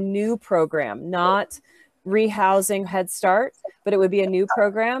a new program, not rehousing Head Start, but it would be a new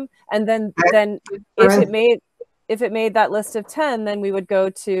program. And then if it made that list of 10, then we would go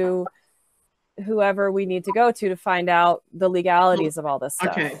to whoever we need to go to find out the legalities of all this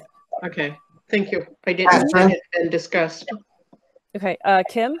stuff. Okay. Thank you. I didn't think it had been discussed. Okay,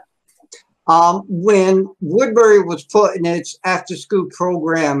 Kim? When Woodbury was putting its after-school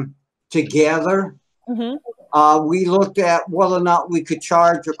program together, we looked at whether or not we could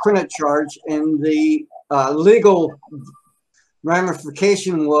charge or couldn't charge, and the legal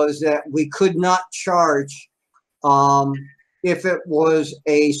ramification was that we could not charge if it was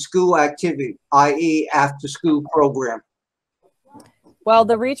a school activity, i.e. after-school program. Well,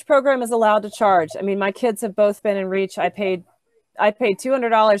 the Reach program is allowed to charge. My kids have both been in Reach. I paid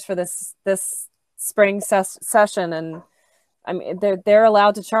 $200 for this spring session, and they're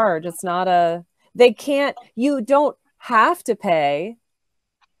allowed to charge. It's not you don't have to pay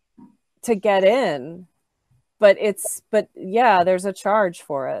to get in, but yeah, there's a charge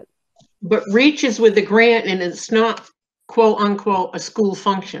for it. But Reach is with the grant, and it's not quote unquote a school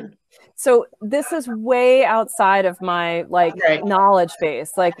function. So this is way outside of my knowledge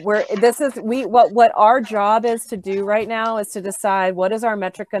base. What our job is to do right now is to decide what is our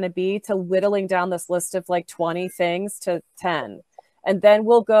metric going to be to whittling down this list of 20 things to 10. And then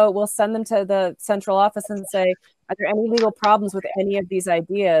we'll send them to the central office and say, are there any legal problems with any of these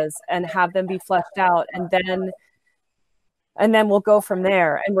ideas, and have them be fleshed out. And then we'll go from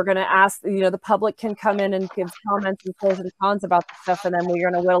there. And we're going to ask, the public can come in and give comments and pros and cons about the stuff. And then we're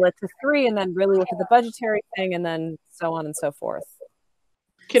going to whittle it to 3 and then really look at the budgetary thing, and then so on and so forth.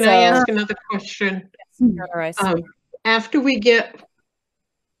 Can I ask another question? After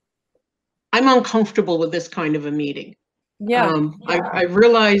I'm uncomfortable with this kind of a meeting. Yeah. I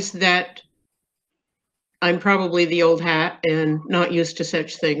realize that I'm probably the old hat and not used to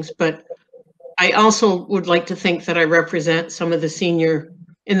such things, but I also would like to think that I represent some of the senior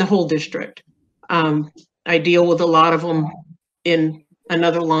in the whole district. I deal with a lot of them in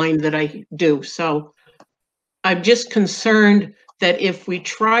another line that I do. So I'm just concerned that if we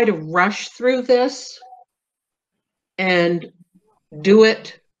try to rush through this and do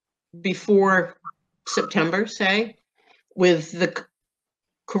it before September, say, with the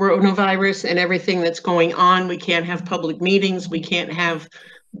coronavirus and everything that's going on. We can't have public meetings. We can't have,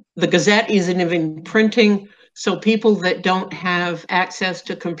 the Gazette isn't even printing. So people that don't have access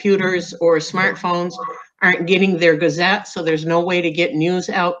to computers or smartphones aren't getting their Gazette. So there's no way to get news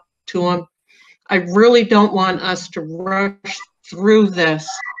out to them. I really don't want us to rush through this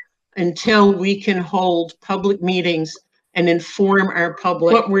until we can hold public meetings and inform our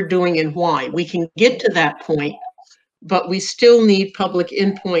public what we're doing and why. We can get to that point, but we still need public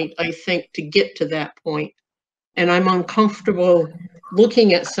input, I think, to get to that point. And I'm uncomfortable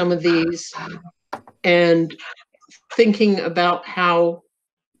looking at some of these and thinking about how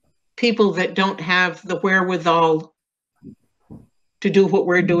people that don't have the wherewithal to do what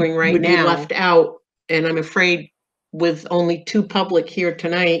we're doing right now would be left out. And I'm afraid with only 2 public here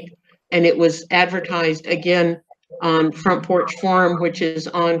tonight, and it was advertised again on Front Porch Forum, which is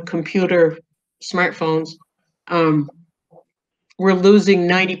on computer smartphones, we're losing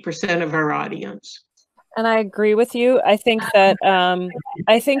 90% of our audience. And I agree with you. I think that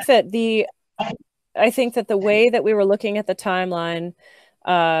the way that we were looking at the timeline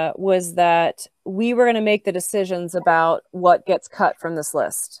was that we were going to make the decisions about what gets cut from this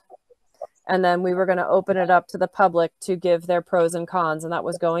list. And then we were going to open it up to the public to give their pros and cons. And that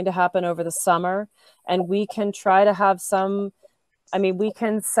was going to happen over the summer. And we can try to have some, I mean, we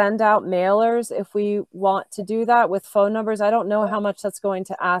can send out mailers if we want to do that with phone numbers. I don't know how much that's going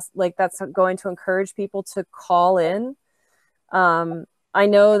to that's going to encourage people to call in. I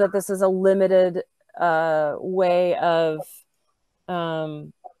know that this is a limited way of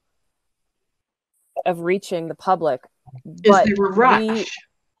reaching the public. Is there a rush?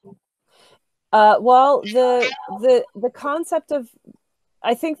 Well, the concept of,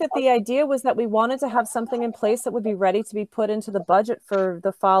 I think that the idea was that we wanted to have something in place that would be ready to be put into the budget for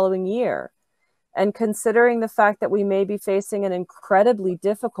the following year. And considering the fact that we may be facing an incredibly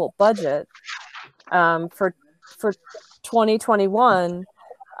difficult budget for 2021,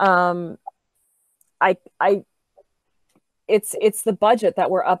 it's the budget that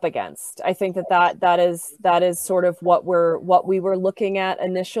we're up against. I think that is sort of what we were looking at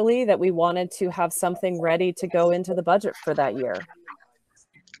initially, that we wanted to have something ready to go into the budget for that year.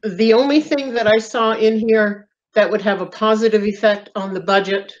 The only thing that I saw in here that would have a positive effect on the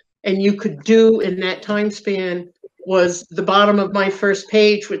budget and you could do in that time span was the bottom of my first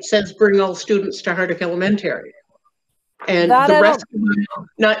page, which says bring all students to Hardwick Elementary. And the rest of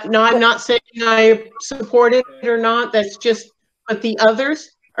them, I'm not saying I support it or not. That's just, but the others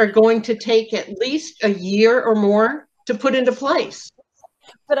are going to take at least a year or more to put into place.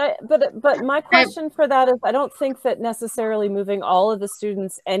 But my question for that is, I don't think that necessarily moving all of the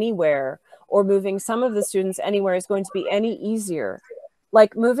students anywhere or moving some of the students anywhere is going to be any easier.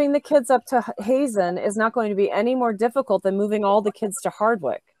 Like moving the kids up to Hazen is not going to be any more difficult than moving all the kids to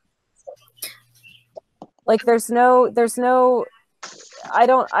Hardwick. Like there's no, I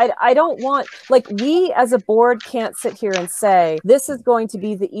don't want, like, we as a board can't sit here and say, this is going to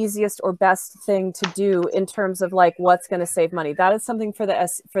be the easiest or best thing to do in terms of like, what's going to save money. That is something for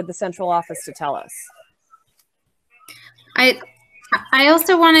the central office to tell us. I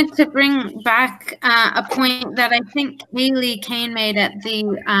also wanted to bring back a point that I think Haley Kane made at the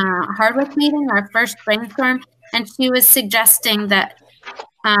Hardwick meeting, our first brainstorm, and she was suggesting that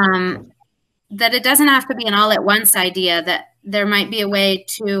that it doesn't have to be an all-at-once idea, that there might be a way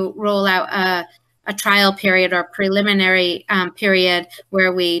to roll out a trial period or preliminary period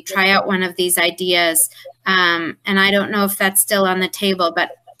where we try out one of these ideas. And I don't know if that's still on the table,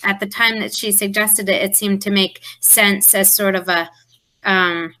 but at the time that she suggested it, it seemed to make sense as sort of a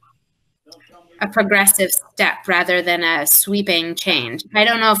progressive step rather than a sweeping change. I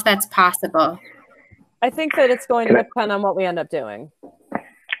don't know if that's possible. I think that it's going to depend on what we end up doing.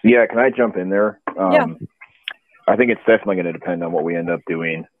 Yeah, can I jump in there? Yeah. I think it's definitely going to depend on what we end up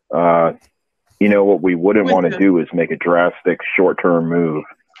doing. You know, what we wouldn't want to do is make a drastic short-term move.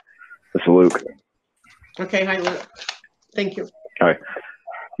 This is Luke. Okay, hi, Luke. Thank you. Hi.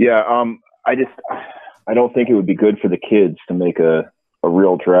 Yeah, I don't think it would be good for the kids to make a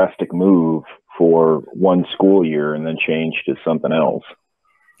real drastic move for one school year and then change to something else.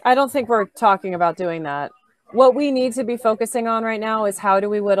 I don't think we're talking about doing that. What we need to be focusing on right now is how do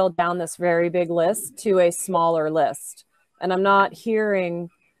we whittle down this very big list to a smaller list. And I'm not hearing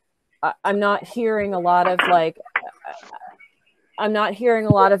a lot of like, I'm not hearing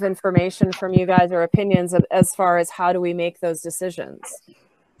a lot of information from you guys or opinions as far as how do we make those decisions.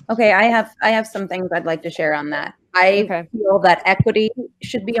 Okay, I have some things I'd like to share on that. I feel that equity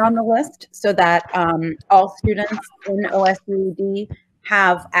should be on the list so that all students in OSUED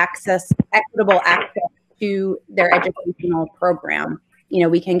have equitable access to their educational program. you know,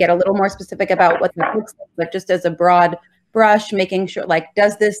 we can get a little more specific about what that looks like, but just as a broad brush, making sure, like,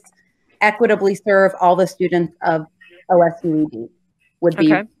 does this equitably serve all the students of OSUED would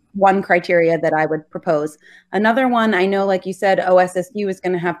be one criteria that I would propose. Another one, I know, like you said, OSSU is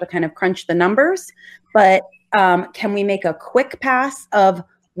going to have to kind of crunch the numbers, but can we make a quick pass of,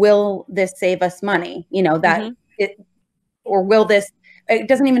 will this save us money? You know, that or will this, it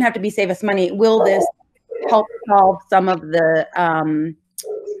doesn't even have to be save us money. Will this help solve some of the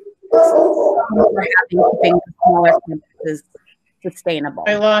we're having keeping the smaller campuses sustainable?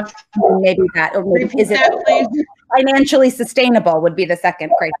 I lost. Maybe that, or maybe is it financially sustainable would be the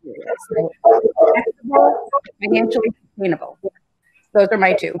second criteria. So flexible, financially sustainable. Those are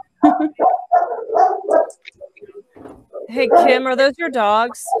my two. Hey, Kim, are those your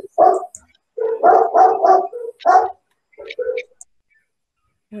dogs?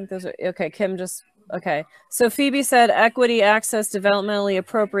 I think those are, okay, Kim just, okay. So Phoebe said equity, access, developmentally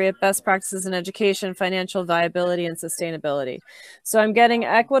appropriate, best practices in education, financial viability, and sustainability. So I'm getting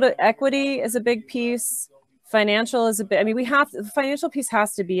equity is a big piece. Financial is a bit, I mean, the financial piece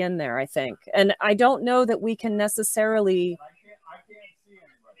has to be in there, I think. And I don't know that we can necessarily,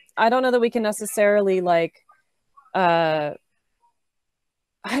 like, I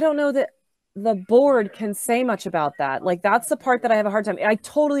don't know that the board can say much about that. Like, that's the part that I have a hard time. I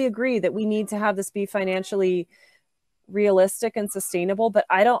totally agree that we need to have this be financially realistic and sustainable, but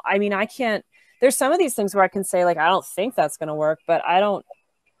I can't, there's some of these things where I can say, like, I don't think that's going to work, but I don't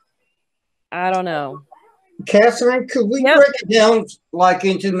know. Catherine, could we break it down like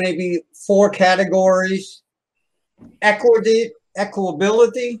into maybe 4 categories? Equity,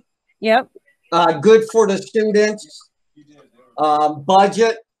 equability. Yep. Good for the students.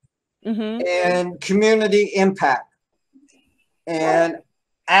 Budget. And community impact, and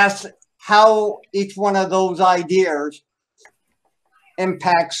ask how each one of those ideas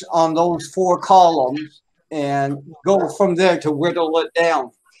impacts on those 4 columns, and go from there to whittle it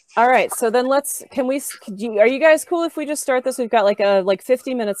down. All right, so then are you guys cool if we just start this? We've got like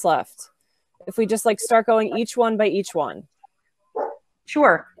 50 minutes left. If we just like start going each one by each one.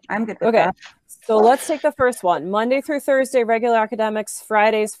 Sure, I'm good with that. So let's take the first one. Monday through Thursday, regular academics.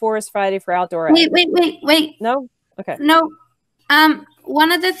 Fridays, Forest Friday for outdoor. Wait. No? Okay. No.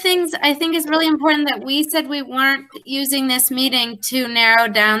 One of the things I think is really important that we said we weren't using this meeting to narrow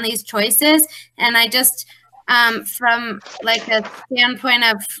down these choices. And I just, from like a standpoint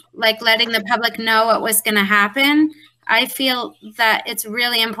of like letting the public know what was going to happen, I feel that it's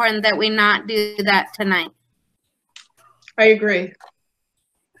really important that we not do that tonight. I agree.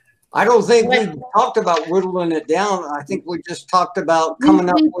 I don't think we talked about whittling it down. I think we just talked about coming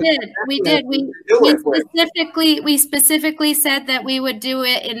up with. We did. We specifically said that we would do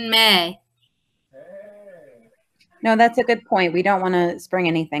it in May. No, that's a good point. We don't want to spring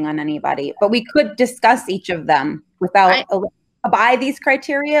anything on anybody, but we could discuss each of them without by these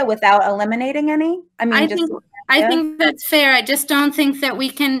criteria without eliminating any. I mean, I think that's fair. I just don't think that we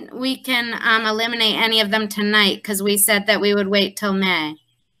can eliminate any of them tonight because we said that we would wait till May.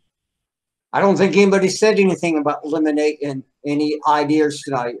 I don't think anybody said anything about eliminating any ideas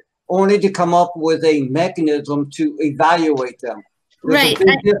tonight, only to come up with a mechanism to evaluate them. There's a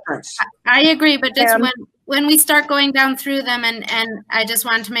big difference. I agree, but just when we start going down through them, and I just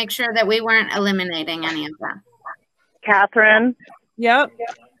wanted to make sure that we weren't eliminating any of them. Catherine? Yep.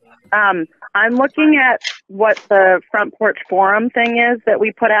 I'm looking at what the Front Porch Forum thing is that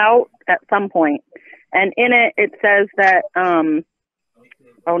we put out at some point. And in it, it says that,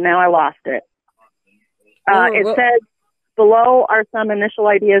 oh, now I lost it. It says, below are some initial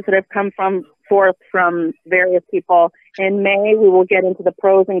ideas that have come forth from various people. In May, we will get into the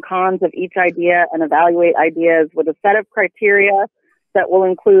pros and cons of each idea and evaluate ideas with a set of criteria that will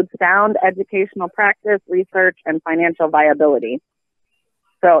include sound educational practice, research, and financial viability.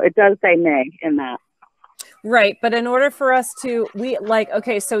 So it does say May in that. Right, but in order for us to,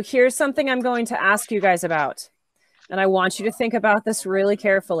 okay, so here's something I'm going to ask you guys about. And I want you to think about this really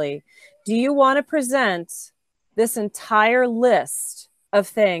carefully. Do you want to present this entire list of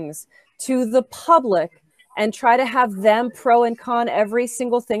things to the public and try to have them pro and con every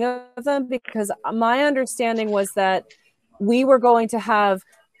single thing of them? Because my understanding was that we were going to have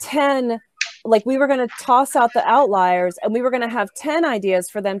 10, like we were going to toss out the outliers and we were going to have 10 ideas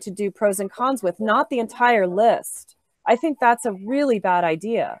for them to do pros and cons with, not the entire list. I think that's a really bad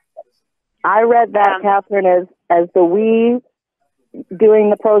idea. I read that, Catherine, as the we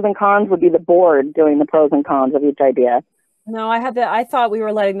doing the pros and cons would be the board doing the pros and cons of each idea. No, I thought we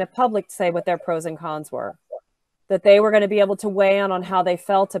were letting the public say what their pros and cons were, that they were going to be able to weigh in on how they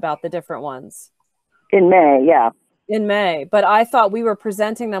felt about the different ones. In May, yeah. In May, but I thought we were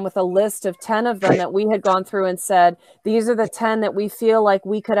presenting them with a list of 10 of them that we had gone through and said, these are the 10 that we feel like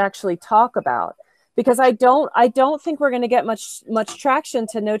we could actually talk about. Because I don't think we're going to get much traction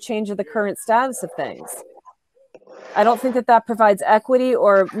to no change of the current status of things. I don't think that provides equity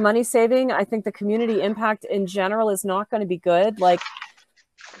or money saving. I think the community impact in general is not going to be good. Like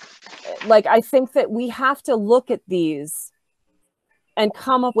I think that we have to look at these and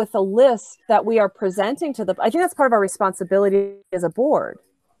come up with a list that we are presenting to I think that's part of our responsibility as a board.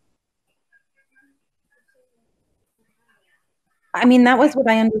 I mean, that was what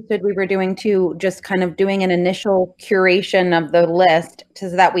I understood we were doing too, just kind of doing an initial curation of the list so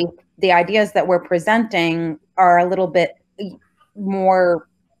that the ideas that we're presenting are a little bit more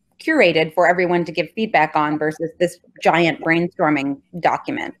curated for everyone to give feedback on versus this giant brainstorming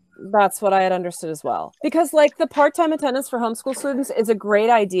document. That's what I had understood as well. Because like the part-time attendance for homeschool students is a great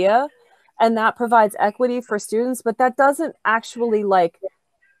idea and that provides equity for students, but that doesn't actually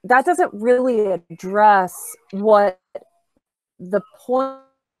that doesn't really address what the point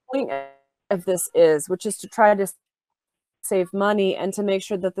of this is, which is to try to save money and to make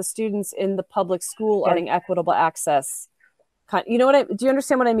sure that the students in the public school are getting equitable access. You know what do you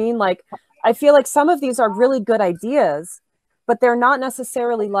understand what I mean? Like, I feel like some of these are really good ideas, but they're not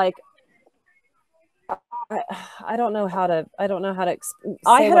necessarily like, I don't know how to I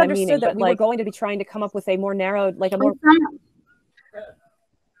had understood that we were going to be trying to come up with a more narrow, like a more.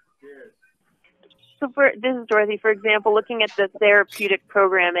 So this is Dorothy, for example, looking at the therapeutic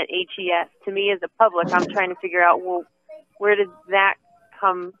program at HES, to me as a public, I'm trying to figure out, well, where did that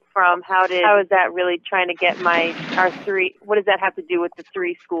come from? How is that really trying to get our three, what does that have to do with the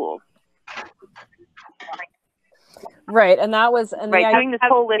three schools? Right, and that was right. Doing this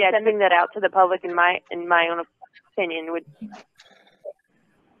whole list, sending that out to the public, in my own opinion, would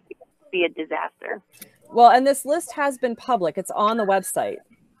be a disaster. Well, and this list has been public; it's on the website.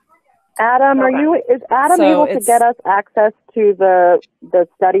 Adam, is Adam able to get us access to the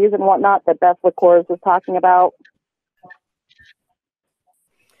studies and whatnot that Beth LaCours was talking about?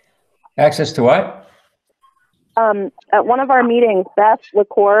 Access to what? At one of our meetings, Beth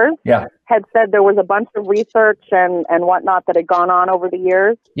LaCours had said there was a bunch of research and whatnot that had gone on over the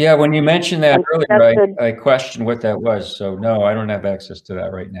years. Yeah, when you mentioned that earlier, I questioned what that was. So no, I don't have access to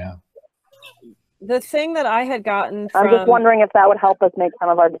that right now. The thing that I had gotten from... I'm just wondering if that would help us make some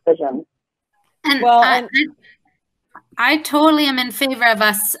of our decisions. And I totally am in favor of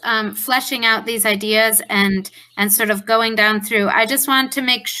us fleshing out these ideas and sort of going down through. I just want to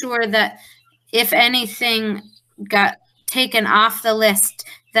make sure that if anything got taken off the list,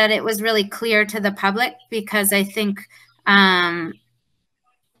 that it was really clear to the public, because I think I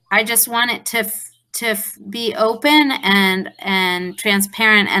just want it to be open and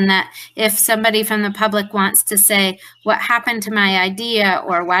transparent, and that if somebody from the public wants to say what happened to my idea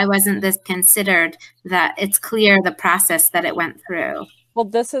or why wasn't this considered, that it's clear the process that it went through. Well,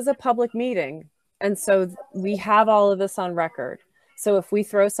 this is a public meeting, and so we have all of this on record. So if we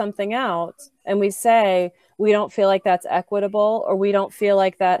throw something out and we say we don't feel like that's equitable, or we don't feel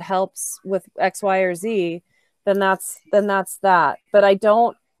like that helps with X, Y, or Z, then that's that. But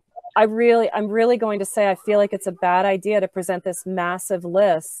I'm really going to say I feel like it's a bad idea to present this massive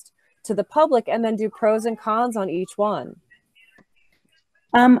list to the public and then do pros and cons on each one.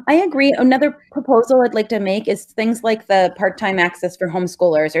 I agree. Another proposal I'd like to make is things like the part-time access for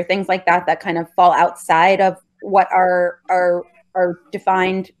homeschoolers, or things like that kind of fall outside of what our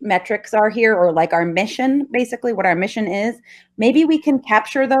defined metrics are here, or like our mission, basically what our mission is. Maybe we can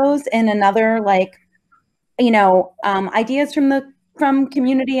capture those in another, like, ideas from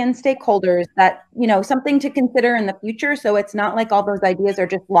community and stakeholders, that, something to consider in the future. So it's not like all those ideas are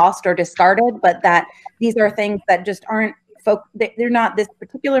just lost or discarded, but that these are things that just aren't, they're not this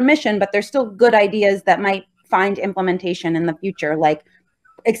particular mission, but they're still good ideas that might find implementation in the future. Like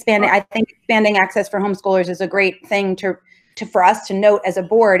I think expanding access for homeschoolers is a great thing for us to note as a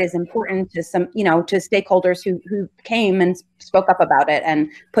board, is important to some, to stakeholders who came and spoke up about it and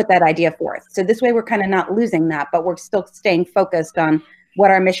put that idea forth. So this way we're kind of not losing that, but we're still staying focused on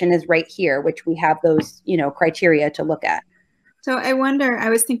what our mission is right here, which we have those, criteria to look at. So I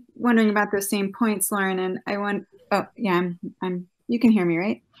was wondering about those same points, Lauren, and you can hear me,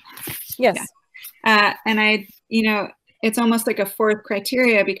 right? Yes. Yeah. And it's almost like a fourth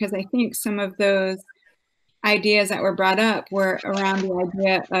criteria, because I think some of those ideas that were brought up were around the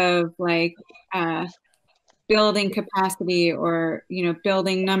idea of like building capacity, or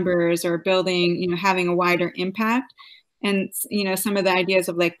building numbers, or building having a wider impact, and some of the ideas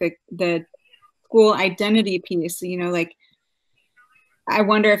of like the school identity piece, like I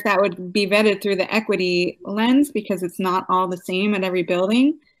wonder if that would be vetted through the equity lens, because it's not all the same at every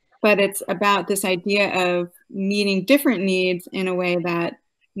building, but it's about this idea of meeting different needs in a way that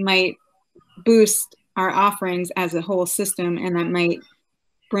might boost our offerings as a whole system, and that might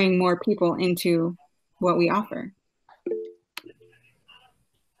bring more people into what we offer.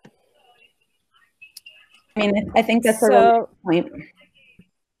 I mean, I think that's a really good point.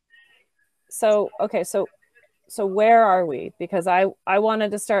 So, okay, so where are we? Because I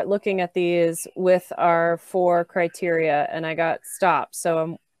wanted to start looking at these with our 4 criteria and I got stopped.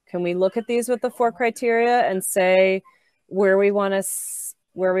 So can we look at these with the 4 criteria and say where we want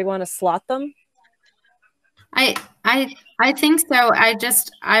to slot them? I think so.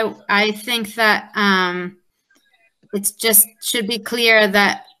 I think that it's just should be clear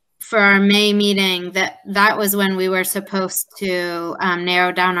that for our May meeting that was when we were supposed to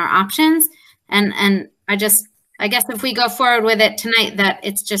narrow down our options, and I guess if we go forward with it tonight, that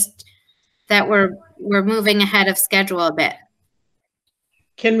it's just that we're moving ahead of schedule a bit.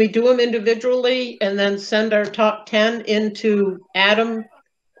 Can we do them individually and then send our top 10 into Adam,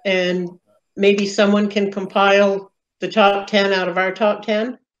 and maybe someone can compile the top 10 out of our top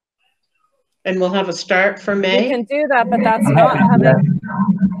 10? And we'll have a start for May? We can do that, but that's not having...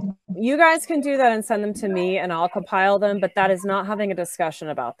 You guys can do that and send them to me and I'll compile them, but that is not having a discussion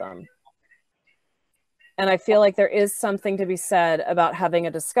about them. And I feel like there is something to be said about having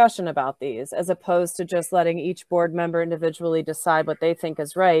a discussion about these, as opposed to just letting each board member individually decide what they think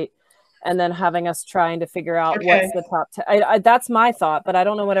is right, and then having us trying to figure out what's the top 10. That's my thought, but I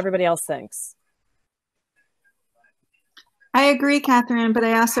don't know what everybody else thinks. I agree, Catherine, but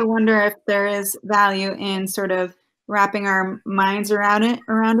I also wonder if there is value in sort of wrapping our minds around it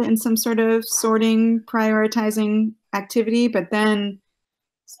in some sort of sorting, prioritizing activity, but then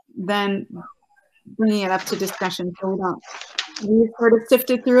bringing it up to discussion. So we sort of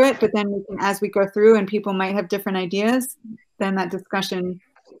sifted through it, but then we can, as we go through and people might have different ideas, then that discussion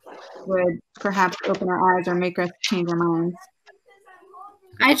would perhaps open our eyes or make us change our minds.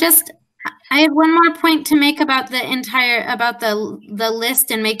 I have one more point to make about the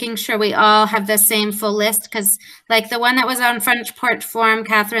list and making sure we all have the same full list, because like the one that was on Front Porch Forum,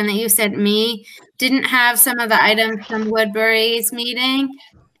 Catherine, that you sent me, didn't have some of the items from Woodbury's meeting,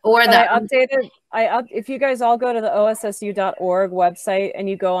 or but I updated. If you guys all go to the OSSU.org website and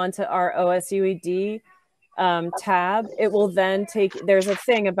you go onto our OSUED tab, it will then there's a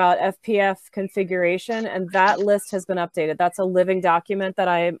thing about FPF configuration, and that list has been updated. That's a living document that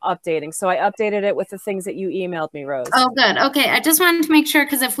I am updating. So I updated it with the things that you emailed me, Rose. Oh, good. Okay. I just wanted to make sure,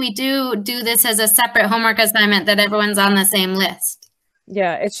 because if we do this as a separate homework assignment, that everyone's on the same list.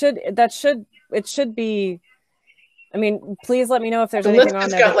 Yeah, it should be. I mean, please let me know if there's anything on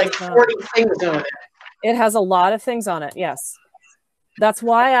there. The list has got like 40 things on it. It has a lot of things on it. Yes. That's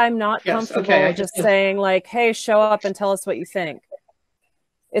why I'm not comfortable just saying like, hey, show up and tell us what you think.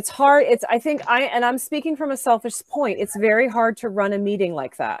 It's hard. And I'm speaking from a selfish point. It's very hard to run a meeting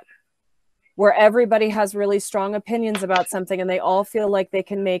like that, where everybody has really strong opinions about something and they all feel like they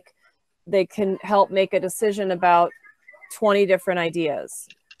can help make a decision about 20 different ideas.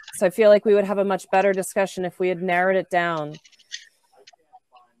 So I feel like we would have a much better discussion if we had narrowed it down.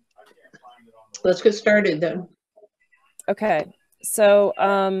 Let's get started then. Okay. So,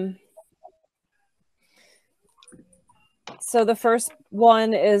 so the first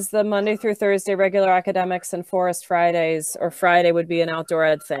one is the Monday through Thursday regular academics, and Forest Fridays, or Friday would be an outdoor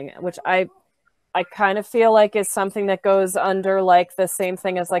ed thing, which I kind of feel like is something that goes under like the same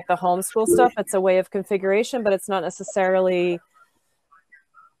thing as like the homeschool stuff. It's a way of configuration, but it's not necessarily,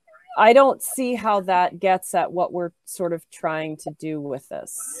 I don't see how that gets at what we're sort of trying to do with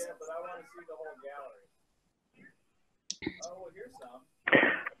this.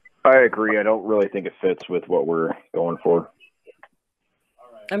 I agree. I don't really think it fits with what we're going for.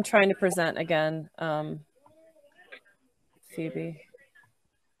 I'm trying to present again, Phoebe.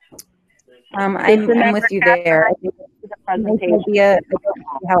 I'm with you there. I think it's a presentation. I don't see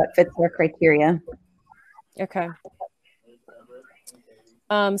how it fits our criteria. Okay.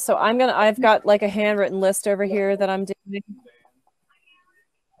 So I've got like a handwritten list over here that I'm doing.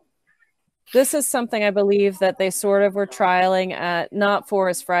 This is something I believe that they sort of were trialing at, not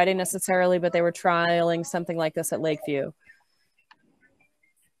Forest Friday necessarily, but they were trialing something like this at Lakeview.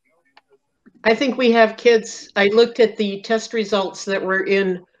 I think we have kids. I looked at the test results that were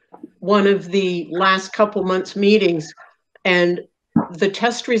in one of the last couple months meetings, and the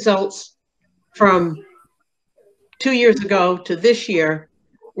test results from 2 years ago to this year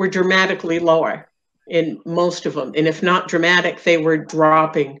were dramatically lower in most of them. And if not dramatic, they were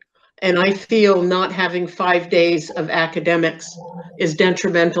dropping. And I feel not having 5 days of academics is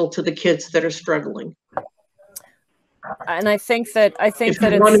detrimental to the kids that are struggling. And I think that If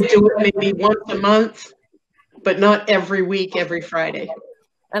you want to do it maybe once a month, but not every week, every Friday.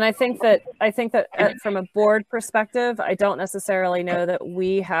 And I think that from a board perspective, I don't necessarily know that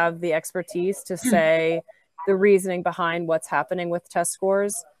we have the expertise to say the reasoning behind what's happening with test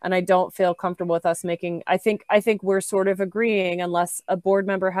scores. And I don't feel comfortable with us making, I think we're sort of agreeing, unless a board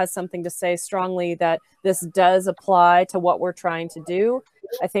member has something to say strongly that this does apply to what we're trying to do.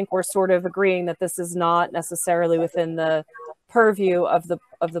 I think we're sort of agreeing that this is not necessarily within the purview of the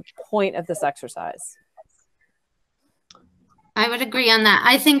point of this exercise. I would agree on that.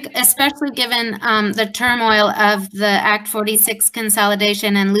 I think, especially given the turmoil of the Act 46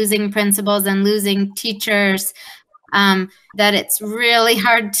 consolidation and losing principals and losing teachers, that it's really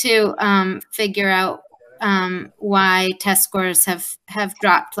hard to figure out why test scores have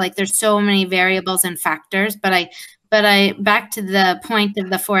dropped. Like, there's so many variables and factors. But I back to the point of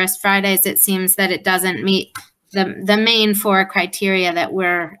the Forest Fridays, it seems that it doesn't meet the main 4 criteria that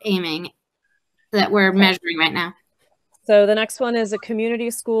we're measuring right now. So the next one is a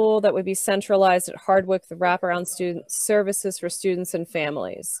community school that would be centralized at Hardwick, the wraparound student services for students and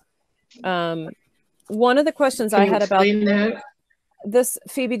families. One of the questions I had about this,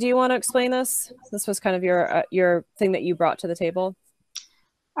 Phoebe, do you want to explain this? This was kind of your thing that you brought to the table.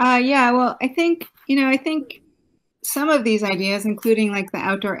 Yeah, well, I think some of these ideas, including like the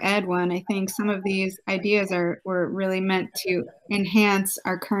outdoor ed one, I think some of these ideas were really meant to enhance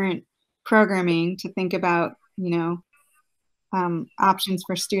our current programming, to think about, options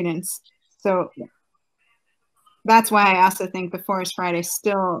for students. So that's why I also think the Forest Friday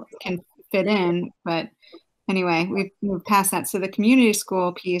still can fit in. But anyway, we've moved past that. So the community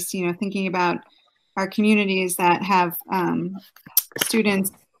school piece, thinking about our communities that have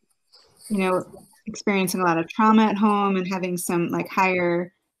students, experiencing a lot of trauma at home and having some like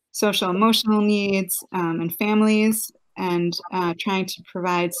higher social emotional needs, and families, and trying to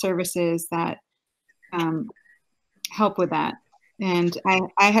provide services that help with that. And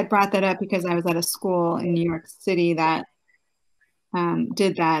I had brought that up because I was at a school in New York City that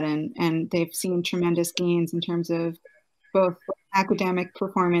did that, and they've seen tremendous gains in terms of both academic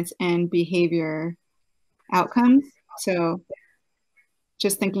performance and behavior outcomes. So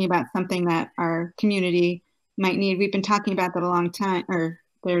just thinking about something that our community might need. We've been talking about that a long time, or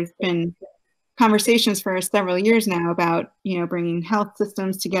there's been conversations for several years now about, bringing health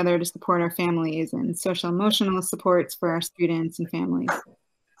systems together to support our families, and social emotional supports for our students and families.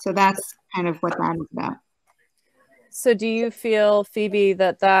 So that's kind of what that is about. So do you feel, Phoebe,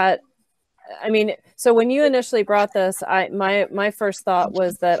 so when you initially brought this, my first thought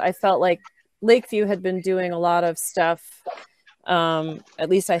was that I felt like Lakeview had been doing a lot of stuff. At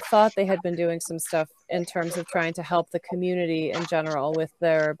least I thought they had been doing some stuff in terms of trying to help the community in general with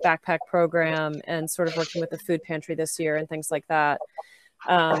their backpack program and sort of working with the food pantry this year and things like that.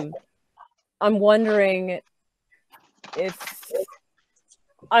 I'm wondering if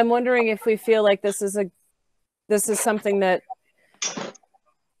we feel like this is something that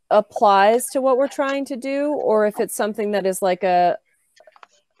applies to what we're trying to do, or if it's something that is like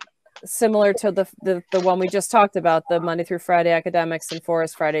similar to the one we just talked about, the Monday through Friday academics and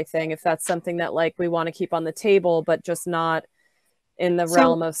Forest Friday thing, if that's something that like we want to keep on the table, but just not in the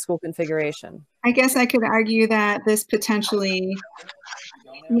realm of school configuration. I guess I could argue that this potentially,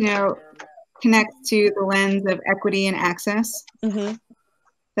 connects to the lens of equity and access. Mm-hmm.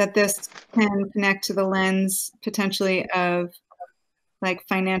 That this can connect to the lens potentially of like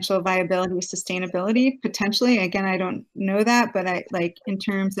financial viability, sustainability, potentially. Again, I don't know that, but I like in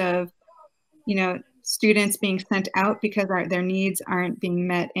terms of, students being sent out because their needs aren't being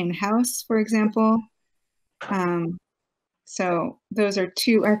met in-house, for example. So those are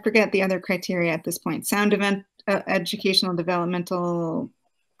 2, I forget the other criteria at this point. Sound event, educational developmental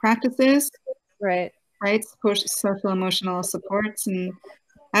practices. Right. Social emotional supports, and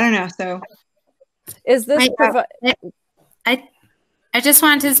I don't know. So is this I just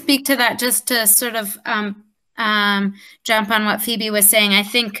wanted to speak to that, just to sort of jump on what Phoebe was saying. I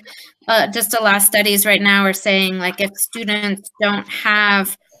think just a lot of studies right now are saying, like, if students don't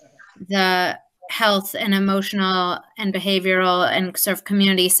have the health and emotional and behavioral and sort of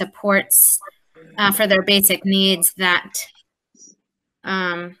community supports for their basic needs, that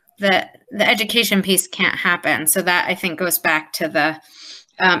the education piece can't happen. So that, I think, goes back to the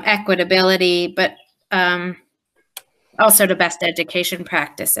equitability, but also to best education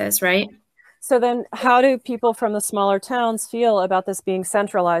practices, right? So then how do people from the smaller towns feel about this being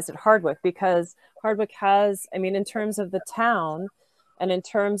centralized at Hardwick? Because Hardwick has, in terms of the town And in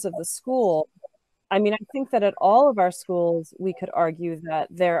terms of the school, I mean, I think that at all of our schools, we could argue that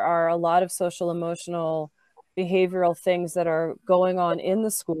there are a lot of social, emotional, behavioral things that are going on in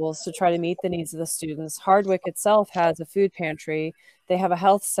the schools to try to meet the needs of the students. Hardwick itself has a food pantry. They have a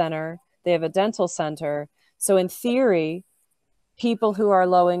health center. They have a dental center. So in theory, people who are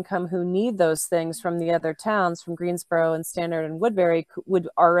low income who need those things from the other towns, from Greensboro and Standard and Woodbury, would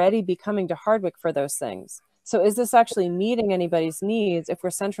already be coming to Hardwick for those things. So is this actually meeting anybody's needs if we're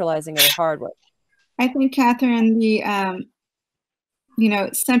centralizing it at Hardwick? I think, Catherine, the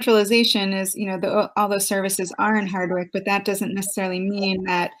centralization is, all those services are in Hardwick, but that doesn't necessarily mean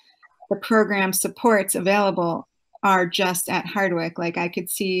that the program supports available are just at Hardwick. Like I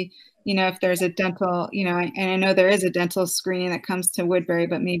could see, if there's a dental, and I know there is a dental screening that comes to Woodbury,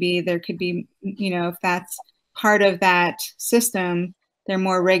 but maybe there could be, if that's part of that system, they're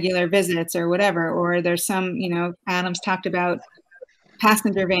more regular visits or whatever, or there's some, Adam's talked about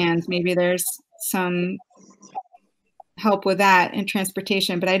passenger vans, maybe there's some help with that in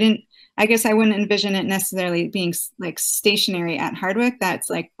transportation, but I guess I wouldn't envision it necessarily being like stationary at Hardwick. That's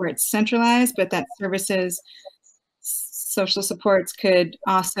like where it's centralized, but that services, social supports could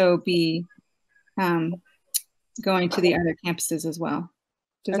also be going to the other campuses as well.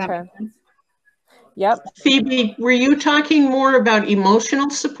 Does that make sense? Yep. Phoebe, were you talking more about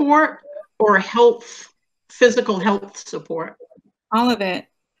emotional support or physical health support? All of it,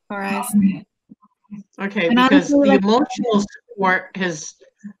 or I Okay, because the emotional support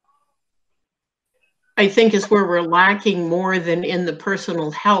I think is where we're lacking more than in the personal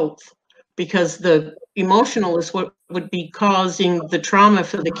health, because the emotional is what would be causing the trauma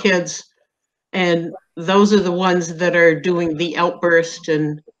for the kids. And those are the ones that are doing the outburst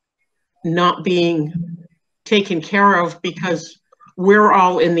and not being taken care of, because we're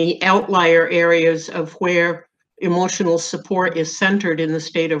all in the outlier areas of where emotional support is centered in the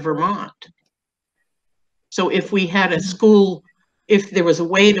state of Vermont. So if we had a school, if there was a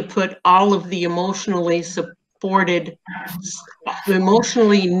way to put all of the emotionally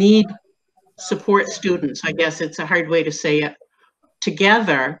need support students, I guess it's a hard way to say it,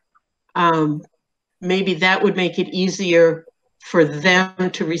 together, maybe that would make it easier for them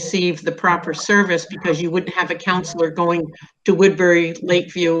to receive the proper service, because you wouldn't have a counselor going to Woodbury,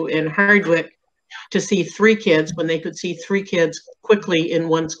 Lakeview, and Hardwick to see 3 kids when they could see 3 kids quickly in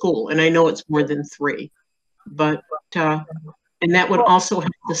one school. And I know it's more than 3. But and that would also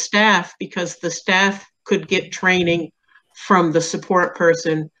help the staff, because the staff could get training from the support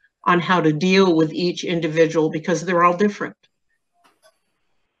person on how to deal with each individual, because they're all different.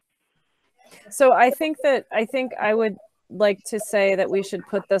 So I think I would like to say that we should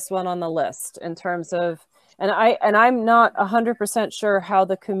put this one on the list in terms of, and I'm not 100% sure how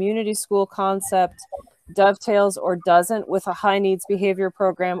the community school concept dovetails or doesn't with a high needs behavior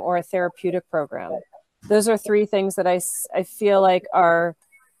program or a therapeutic program. Those are 3 things that I feel like are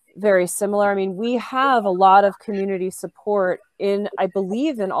very similar. I mean, we have a lot of community support I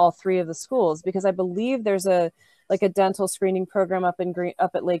believe in all 3 of the schools, because I believe there's a dental screening program up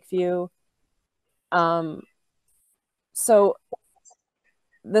at Lakeview. So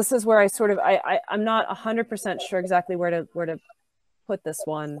this is where I sort of, I'm not 100% sure exactly where to put this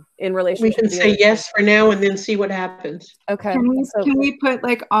one in relation. We can say yes for now and then see what happens. Okay. Can we put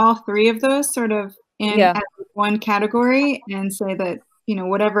like all 3 of those sort of in one category and say that,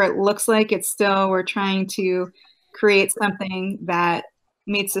 whatever it looks like, it's still, we're trying to create something that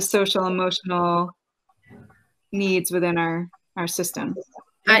meets the social emotional needs within our system.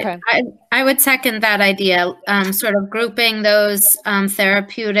 Okay. I would second that idea, sort of grouping those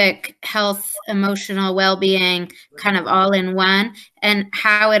therapeutic, health, emotional well-being kind of all in one, and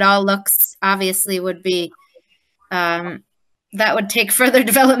how it all looks obviously would be, that would take further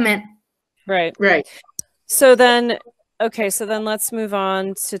development. Right. Right. So then, let's move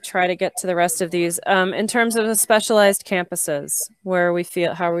on to try to get to the rest of these. In terms of the specialized campuses,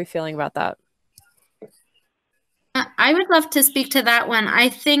 how are we feeling about that? I would love to speak to that one. I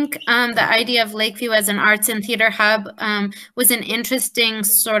think the idea of Lakeview as an arts and theater hub was an interesting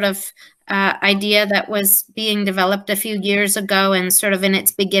sort of idea that was being developed a few years ago and sort of in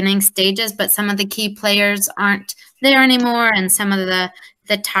its beginning stages, but some of the key players aren't there anymore, and some of the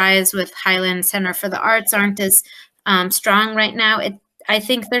ties with Highland Center for the Arts aren't as strong right now. I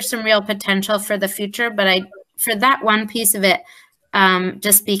think there's some real potential for the future, but for that one piece of it,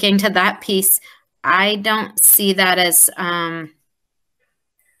 just speaking to that piece, I don't see that as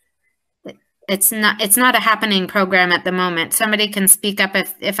it's not a happening program at the moment. Somebody can speak up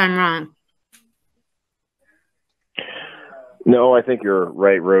if I'm wrong. No, I think you're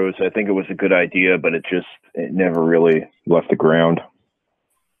right, Rose. I think it was a good idea, but it never really left the ground.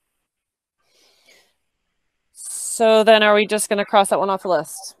 So then are we just going to cross that one off the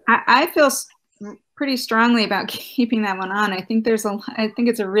list? I feel pretty strongly about keeping that one on. I think I think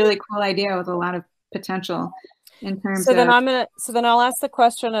it's a really cool idea with a lot of potential in terms so of. Then I'll ask the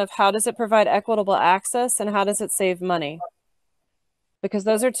question of how does it provide equitable access and how does it save money? Because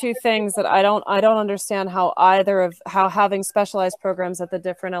those are two things that I don't understand how how having specialized programs at the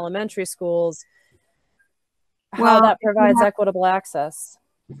different elementary schools, how that provides equitable access.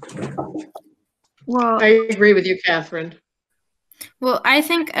 Well, I agree with you, Catherine. Well, I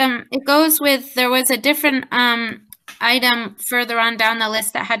think it goes with, there was a different item further on down the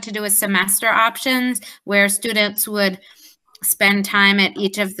list that had to do with semester options, where students would spend time at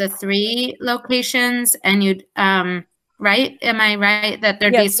each of the 3 locations, and you'd, right? Am I right that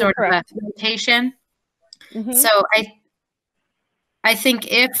there'd be sort of a rotation? Mm-hmm. So I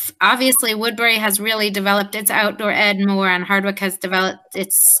think if, obviously, Woodbury has really developed its outdoor ed more, and Hardwick has developed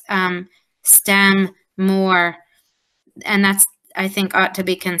its STEM more, and that's, I think, ought to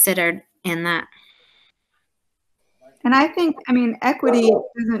be considered in that. And I think, I mean, equity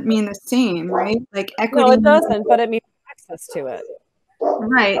doesn't mean the same, right? Like equity. No, it doesn't, but it means access to it.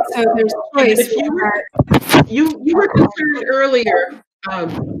 Right. So there's choice. You were concerned earlier,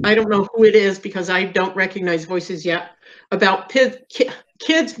 I don't know who it is because I don't recognize voices yet, about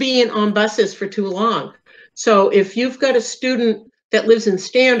kids being on buses for too long. So if you've got a student that lives in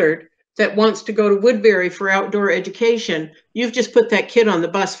Standard that wants to go to Woodbury for outdoor education, you've just put that kid on the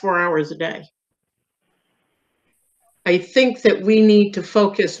bus 4 hours a day. I think that we need to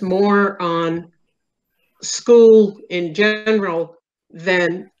focus more on school in general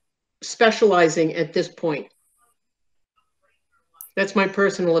than specializing at this point. That's my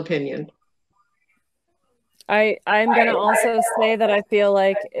personal opinion. I'm going to also say that I feel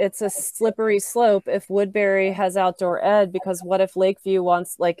like it's a slippery slope if Woodbury has outdoor ed, because what if Lakeview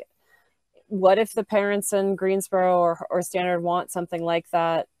wants, like, what if the parents in Greensboro or Standard want something like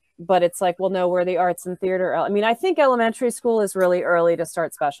that, but it's like, well, no, we're the arts and theater. I mean, I think elementary school is really early to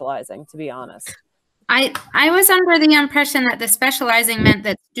start specializing, to be honest. I was under the impression that the specializing meant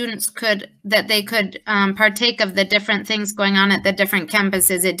that students could partake of the different things going on at the different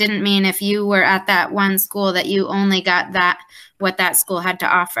campuses. It didn't mean if you were at that one school that you only got what that school had to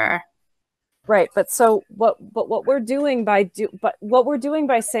offer. Right, but what we're doing by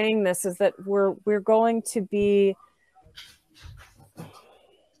saying this is that we're going to be.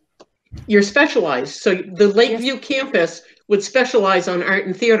 You're specialized. So the Lakeview campus would specialize on art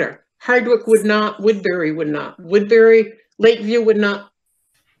and theater. Hardwick would not, Woodbury would not. Lakeview would not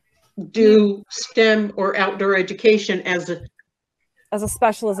do STEM or outdoor education as a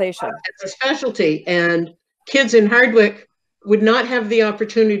specialization. As a specialty. And kids in Hardwick would not have the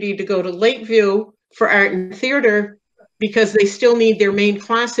opportunity to go to Lakeview for art and theater because they still need their main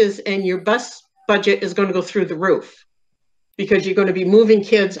classes, and your bus budget is going to go through the roof because you're going to be moving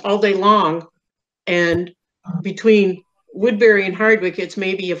kids all day long. And between Woodbury and Hardwick, it's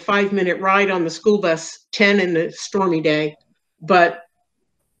maybe a 5-minute ride on the school bus, 10 in a stormy day. But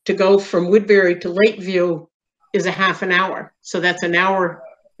to go from Woodbury to Lakeview is a half an hour. So that's an hour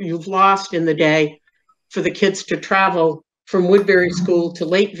you've lost in the day for the kids to travel from Woodbury School to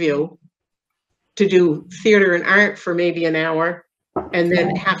Lakeview to do theater and art for maybe an hour and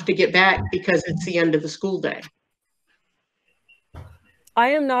then have to get back because it's the end of the school day. I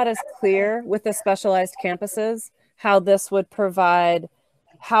am not as clear with the specialized campuses how this would provide,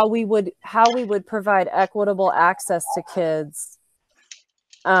 how we would provide equitable access to kids,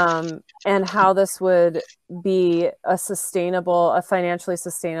 and how this would be a financially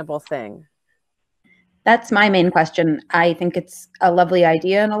sustainable thing. That's my main question. I think it's a lovely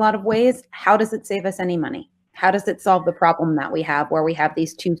idea in a lot of ways. How does it save us any money? How does it solve the problem that we have where we have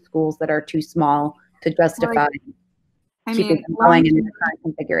these 2 schools that are too small to justify keeping them going in the current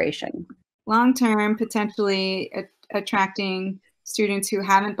configuration? Long-term, potentially attracting students who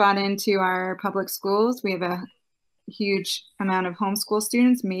haven't bought into our public schools. We have a huge amount of homeschool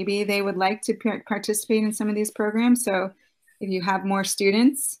students. Maybe they would like to participate in some of these programs. So if you have more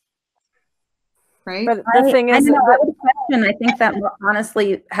students, right? But the thing is, I think that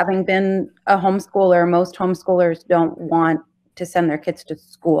honestly, having been a homeschooler, most homeschoolers don't want to send their kids to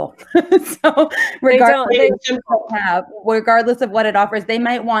school. So regardless of what it offers, they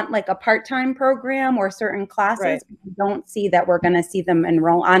might want like a part-time program or certain classes. Right. I don't see that we're going to see them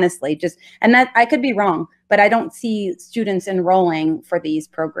enroll, honestly, and that I could be wrong, but I don't see students enrolling for these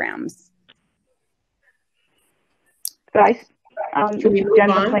programs. Guys, can we move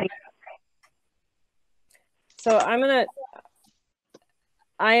on? So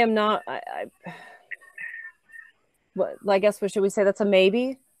I guess, what should we say? That's a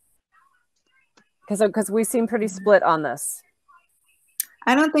maybe. Because we seem pretty split on this.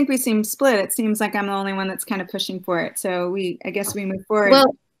 I don't think we seem split. It seems like I'm the only one that's kind of pushing for it. So I guess we move forward.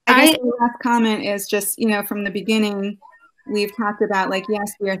 Well, I guess the last comment is just, from the beginning, we've talked about like,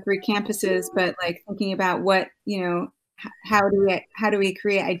 yes, we are 3 campuses, but like thinking about what, how do we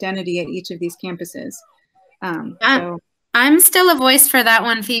create identity at each of these campuses? I'm still a voice for that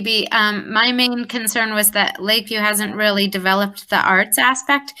one, Phoebe. My main concern was that Lakeview hasn't really developed the arts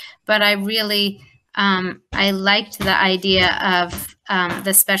aspect, but I really, I liked the idea of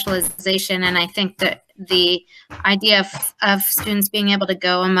the specialization, and I think that the idea of students being able to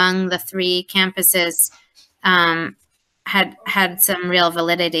go among the 3 campuses had some real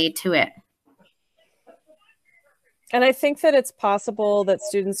validity to it. And I think that it's possible that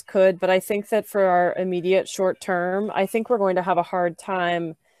students could, but I think that for our immediate short term, I think we're going to have a hard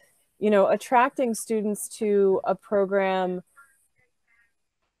time, attracting students to a program.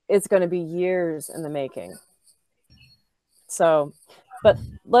 It's going to be years in the making. So, but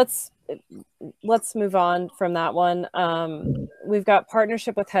let's move on from that one. We've got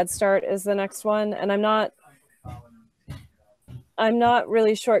partnership with Head Start is the next one, and I'm not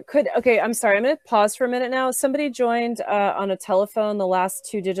really sure. I'm sorry. I'm going to pause for a minute now. Somebody joined on a telephone. The last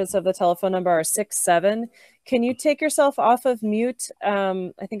 2 digits of the telephone number are 67. Can you take yourself off of mute?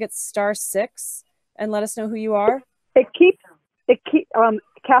 I think it's *6 and let us know who you are.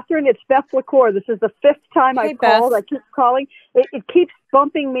 Catherine, it's Beth LaCour. This is the 5th time I've called. I keep calling. It keeps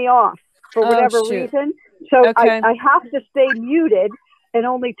bumping me off for whatever reason. So okay. I have to stay muted and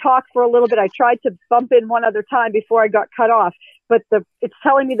only talk for a little bit. I tried to bump in one other time before I got cut off, but it's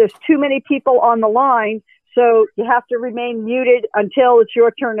telling me there's too many people on the line, so you have to remain muted until it's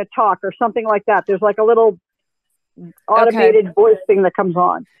your turn to talk or something like that. There's like a little automated voice thing that comes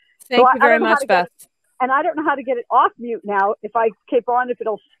on. Thank you very much, Beth. And I don't know how to get it off mute now. If I keep on, if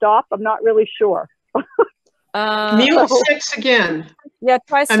it'll stop, I'm not really sure. Mute 6 again. Yeah,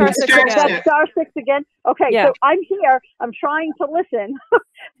 try *6 again. *6 again. Okay, yeah. So I'm here. I'm trying to listen,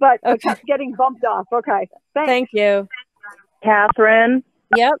 but I kept getting bumped off. Okay, thanks. Thank you, Catherine.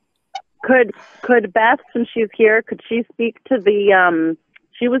 Yep. Could Beth, since she's here, could she speak to the?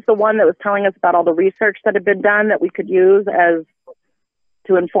 She was the one that was telling us about all the research that had been done that we could use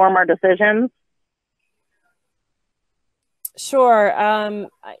to inform our decisions. Sure.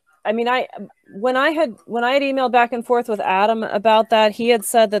 When I had emailed back and forth with Adam about that, he had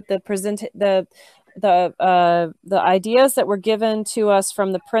said that the ideas that were given to us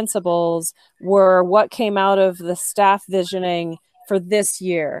from the principals were what came out of the staff visioning for this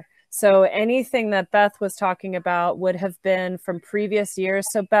year. So anything that Beth was talking about would have been from previous years.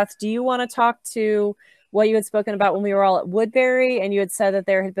 So Beth, do you want to talk to what you had spoken about when we were all at Woodbury, and you had said that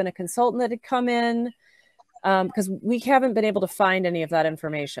there had been a consultant that had come in? Because we haven't been able to find any of that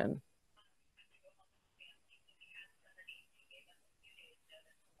information.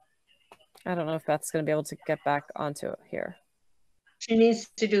 I don't know if Beth's going to be able to get back onto it here. She needs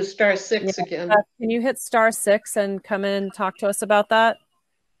to do *6 again. Beth, can you hit *6 and come in and talk to us about that?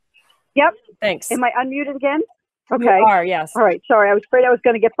 Yep. Thanks. Am I unmuted again? Okay. You are, yes. All right. Sorry, I was afraid I was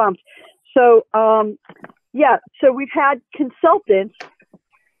going to get bumped. So, so we've had consultants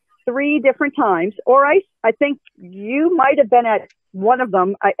 3 different times, or I think you might have been at one of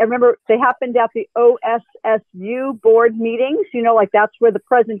them. I remember they happened at the OSSU board meetings, like that's where the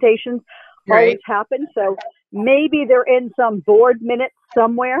presentations always happen. So maybe they're in some board minutes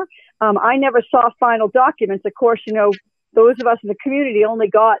somewhere. I never saw final documents. Of course, those of us in the community only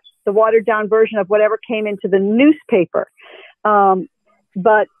got the watered down version of whatever came into the newspaper.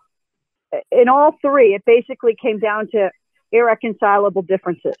 But in all 3, it basically came down to irreconcilable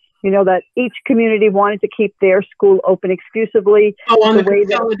differences. That each community wanted to keep their school open exclusively. On the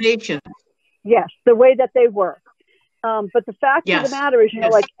consolidation. Yes, the way that they were. But the fact of the matter is,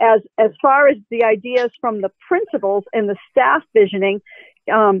 as far as the ideas from the principals and the staff visioning,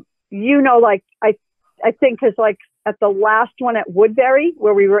 I think is like at the last one at Woodbury,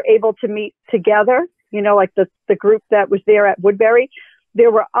 where we were able to meet together, like the group that was there at Woodbury, there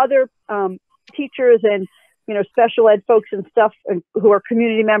were other teachers and special ed folks and stuff who are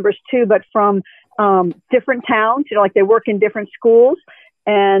community members too, but from different towns, like they work in different schools.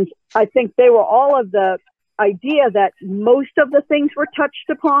 And I think they were all of the idea that most of the things were touched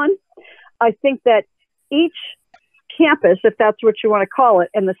upon. I think that each campus, if that's what you want to call it,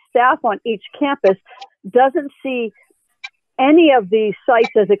 and the staff on each campus doesn't see any of these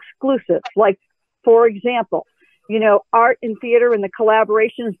sites as exclusive. Like, for example, art and theater and the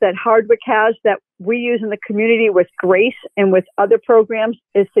collaborations that Hardwick has that we use in the community with Grace and with other programs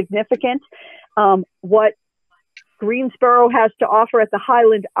is significant. What Greensboro has to offer at the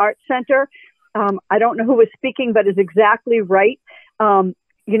Highland Art Center I don't know who was speaking, but is exactly right.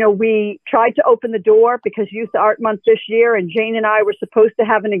 You know, we tried to open the door because Youth Art Month this year, and Jane and I were supposed to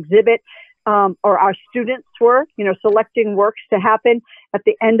have an exhibit, or our students were, you know, selecting works to happen at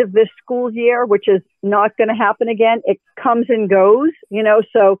the end of this school year, which is not going to happen again. It comes and goes, you know,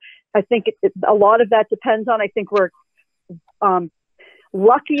 so I think a lot of that depends on, I think we're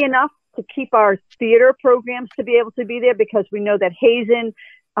lucky enough to keep our theater programs to be able to be there, because we know that Hazen,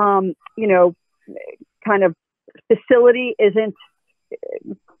 you know, kind of facility isn't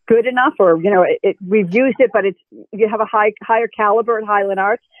good enough, or, you know, we've used it, but you have a higher caliber at Highland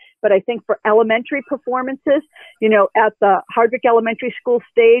Arts. But I think for elementary performances, you know, at the Hardwick Elementary School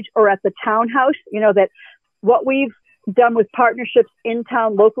stage or at the townhouse, you know, that what we've done with partnerships in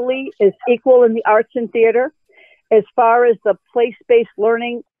town locally is equal in the arts and theater. As far as the place-based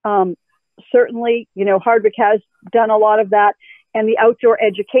learning, certainly, you know, Hardwick has done a lot of that. And the outdoor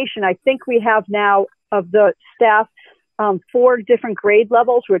education, I think we have now of the staff 4 different grade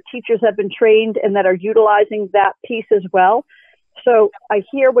levels where teachers have been trained and that are utilizing that piece as well. So I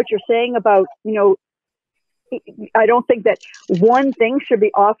hear what you're saying about, you know, I don't think that one thing should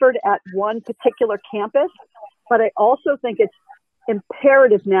be offered at one particular campus, but I also think it's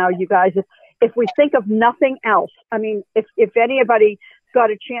imperative now, you guys, if we think of nothing else, I mean, if anybody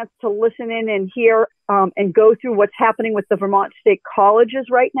got a chance to listen in and hear and go through what's happening with the Vermont State Colleges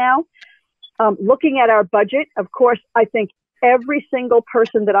right now, looking at our budget, of course, I think every single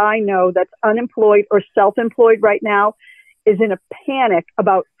person that I know that's unemployed or self-employed right now is in a panic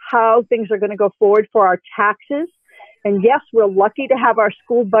about how things are going to go forward for our taxes. And yes, we're lucky to have our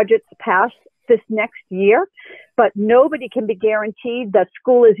school budgets passed this next year, but nobody can be guaranteed that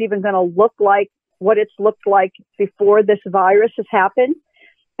school is even going to look like what it's looked like before this virus has happened.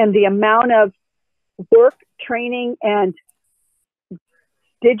 And the amount of work, training, and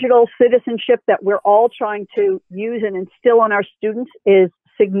digital citizenship that we're all trying to use and instill on our students is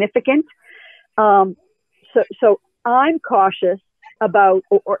significant. So I'm cautious about,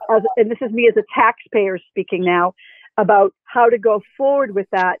 and this is me as a taxpayer speaking now, about how to go forward with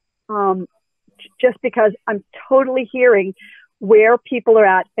that, just because I'm totally hearing where people are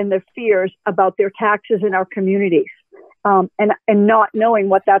at and their fears about their taxes in our communities, and not knowing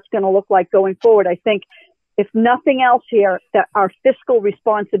what that's going to look like going forward. I think if nothing else here, that our fiscal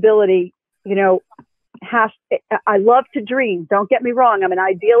responsibility, you know, I love to dream. Don't get me wrong. I'm an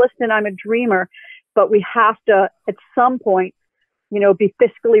idealist and I'm a dreamer, but we have to, at some point, you know, be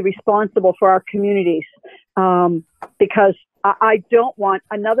fiscally responsible for our communities, because I don't want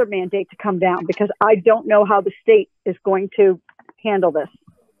another mandate to come down, because I don't know how the state is going to handle this.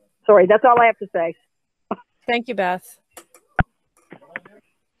 Sorry, that's all I have to say. Thank you, Beth.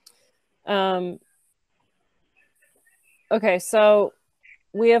 Okay, so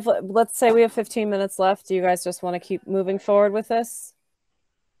we have, let's say we have 15 minutes left. Do you guys just want to keep moving forward with this?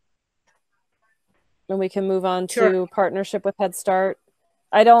 And we can move on to partnership with Head Start.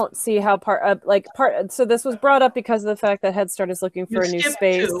 I don't see how so this was brought up because of the fact that Head Start is looking for a new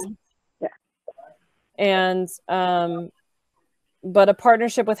space. Yeah. And but a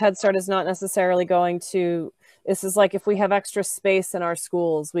partnership with Head Start is not necessarily going to, this is like if we have extra space in our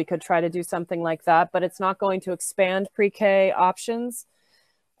schools, we could try to do something like that, but it's not going to expand pre-K options,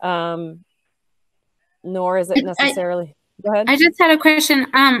 nor is it necessarily. Go ahead. I just had a question.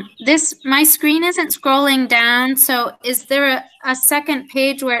 My screen isn't scrolling down. So is there a second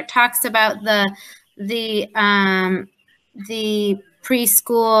page where it talks about the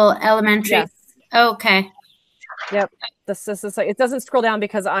preschool, elementary? Yes. Okay. Yep. This is it doesn't scroll down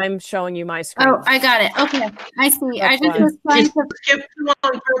because I'm showing you my screen. Oh, I got it. Okay. I see. That's I just was trying to skip two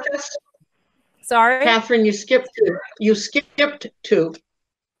on purpose. Sorry, Catherine, you skipped two. You skipped two.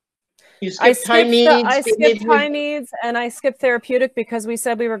 You skipped high needs. I skipped high needs and I skipped therapeutic because we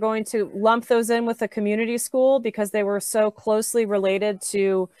said we were going to lump those in with the community school because they were so closely related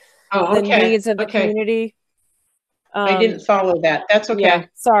to the needs of the community. I didn't follow that. That's okay. Yeah,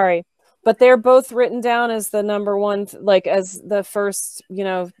 sorry. But they're both written down as the number one, like as the first, you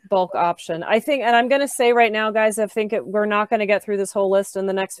know, bulk option. I think, and I'm going to say right now, guys, I think we're not going to get through this whole list in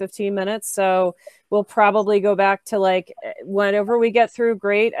the next 15 minutes. So we'll probably go back to like whenever we get through,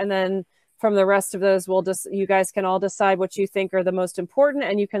 great. And then from the rest of those, you guys can all decide what you think are the most important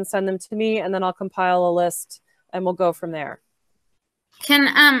and you can send them to me and then I'll compile a list and we'll go from there. Can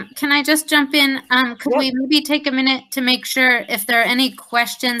I just jump in? Could we maybe take a minute to make sure if there are any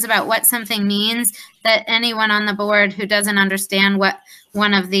questions about what something means, that anyone on the board who doesn't understand what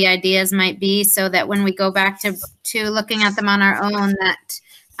one of the ideas might be, so that when we go back to looking at them on our own, that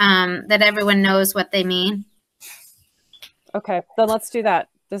that everyone knows what they mean? Okay, then let's do that.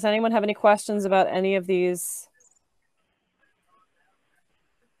 Does anyone have any questions about any of these?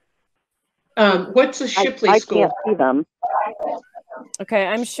 What's the Shipley School? I can't see them. Okay,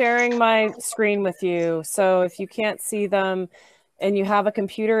 I'm sharing my screen with you. So if you can't see them and you have a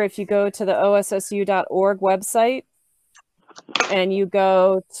computer, if you go to the OSSU.org website and you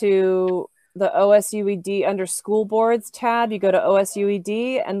go to the OSUED under school boards tab, you go to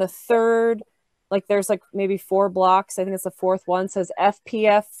OSUED, and the third, like there's like maybe 4 blocks. I think it's the 4th one, says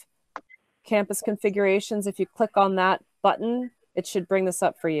FPF campus configurations. If you click on that button, it should bring this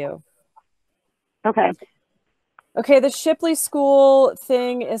up for you. Okay. Okay, the Shipley School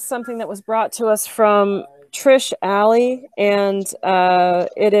thing is something that was brought to us from Trish Alley, and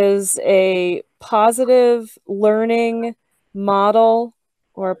it is a positive learning model,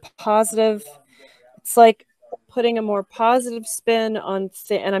 or positive, it's like putting a more positive spin on,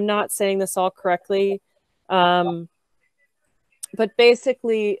 and I'm not saying this all correctly, but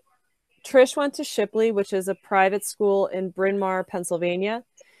basically Trish went to Shipley, which is a private school in Bryn Mawr, Pennsylvania,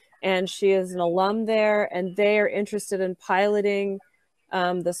 and she is an alum there, and they are interested in piloting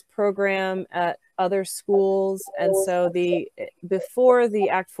this program at other schools. And so before the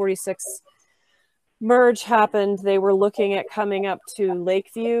Act 46 merge happened, they were looking at coming up to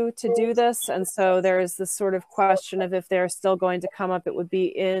Lakeview to do this. And so there is this sort of question of if they're still going to come up, it would be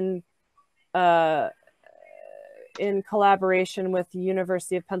in collaboration with the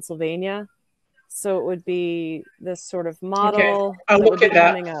University of Pennsylvania. So it would be this sort of model. Okay. I'll look at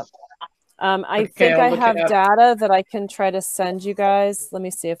that. Coming up. I think I have data that I can try to send you guys. Let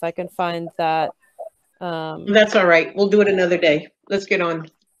me see if I can find that. That's all right. We'll do it another day. Let's get on.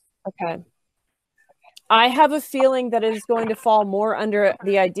 Okay. I have a feeling that it is going to fall more under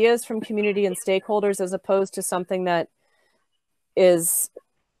the ideas from community and stakeholders, as opposed to something that is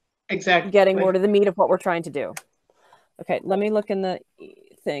getting more to the meat of what we're trying to do. Okay, let me look in the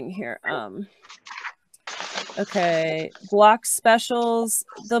thing here. Okay, block specials.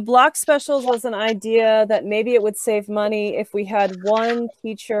 The block specials was an idea that maybe it would save money if we had one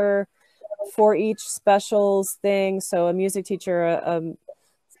teacher for each specials thing. So a music teacher,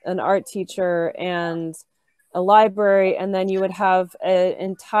 an art teacher, and a library. And then you would have an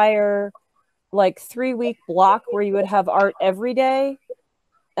entire like 3-week block where you would have art every day.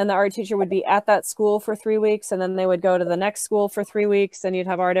 And the art teacher would be at that school for 3 weeks, and then they would go to the next school for 3 weeks, and you'd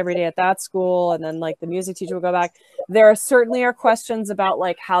have art every day at that school, and then like the music teacher would go back. There certainly are questions about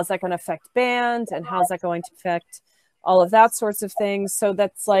like how's that going to affect band, and how's that going to affect all of that sorts of things. So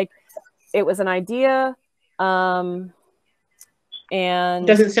that's like, it was an idea, and it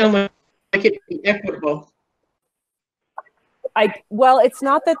doesn't sound like it'd be equitable. Well, it's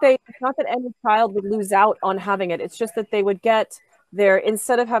not that any child would lose out on having it. It's just that they would get there,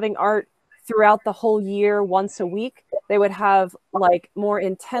 instead of having art throughout the whole year once a week, they would have like more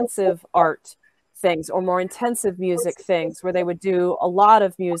intensive art things or more intensive music things where they would do a lot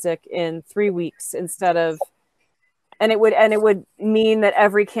of music in 3 weeks instead of, and it would mean that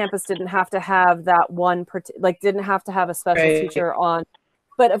every campus didn't have to have that one, didn't have to have a special teacher on.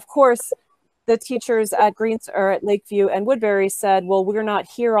 But of course, the teachers at at Lakeview and Woodbury said, well, we're not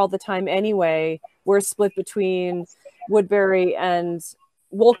here all the time anyway. We're split between Woodbury and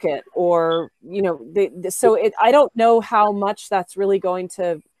Wolcott, or I don't know how much that's really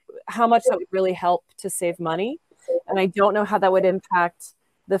how much that would really help to save money, and I don't know how that would impact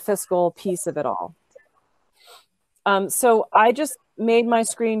the fiscal piece of it all. So I just made my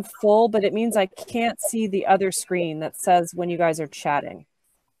screen full, but it means I can't see the other screen that says when you guys are chatting.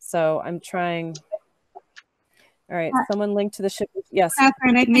 So I'm trying. All right, someone linked to the ship. Yes.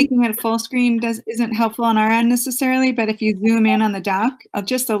 Catherine, I think making it full screen isn't helpful on our end necessarily, but if you zoom in on the doc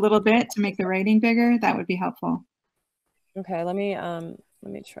just a little bit to make the writing bigger, that would be helpful. Okay, let me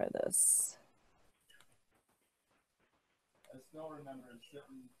try this.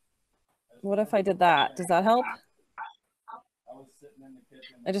 What if I did that? Does that help?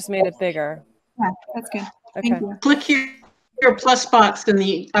 I just made it bigger. Yeah, that's good. Okay. Thank you. Click your plus box in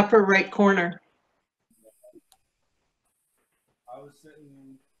the upper right corner.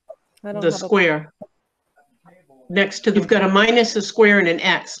 The square. Next to, you've got a minus, a square, and an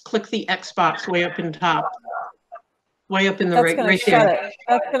X. Click the X box way up in top. Way up in the right there.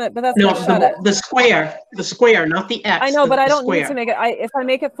 The square, not the X. I know, but I don't need to make it. If I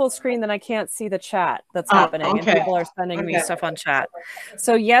make it full screen, then I can't see the chat that's happening, and people are sending me stuff on chat.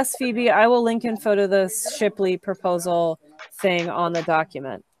 So yes, Phoebe, I will link info to the Shipley proposal thing on the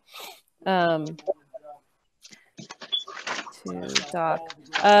document.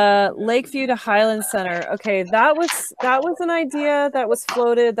 Lakeview to Highland Center. Okay, that was an idea that was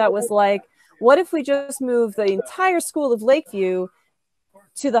floated. That was like, what if we just move the entire school of Lakeview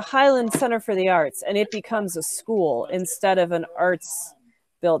to the Highland Center for the Arts and it becomes a school instead of an arts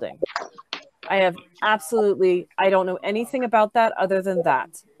building. I don't know anything about that other than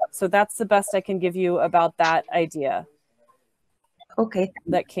that. So that's the best I can give you about that idea. Okay.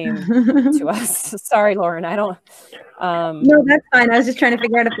 That came to us. Sorry, Lauren, I don't. No, that's fine. I was just trying to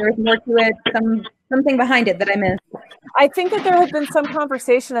figure out if there was more to it, something behind it that I missed. I think that there had been some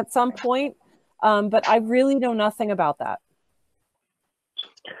conversation at some point, but I really know nothing about that.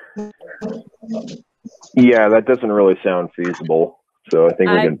 Yeah, that doesn't really sound feasible. So I think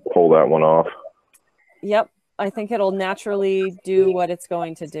we can pull that one off. Yep. I think it'll naturally do what it's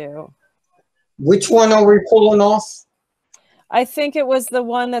going to do. Which one are we pulling off? I think it was the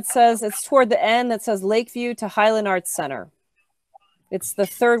one that says, it's toward the end, that says Lakeview to Highland Arts Center. It's the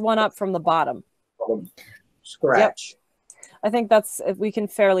third one up from the bottom. Scratch. Yep. I think that's, if we can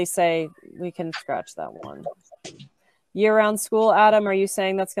fairly say, we can scratch that one. Year-round school, Adam, are you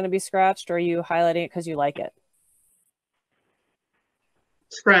saying that's going to be scratched, or are you highlighting it because you like it?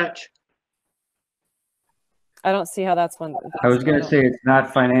 Scratch. I don't see how that's one. I was going to say it's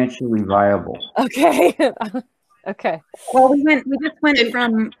not financially viable. Okay. Okay. Well, we just went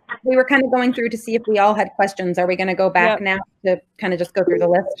from, we were kind of going through to see if we all had questions. Are we going to go back now to kind of just go through the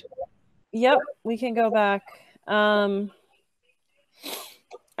list? Yep, we can go back. All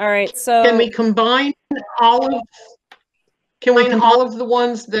right, so. Can we combine all of the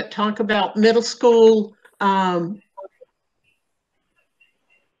ones that talk about middle school,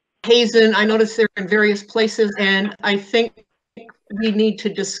 Hazen? I noticed they're in various places, and I think we need to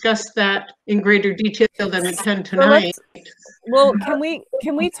discuss that in greater detail than we can tonight. Well,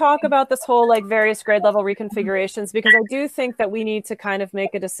 can we talk about this whole like various grade level reconfigurations? Because I do think that we need to kind of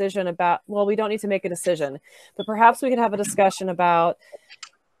make a decision about, well, we don't need to make a decision, but perhaps we could have a discussion about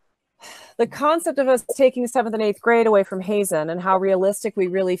the concept of us taking 7th and 8th grade away from Hazen and how realistic we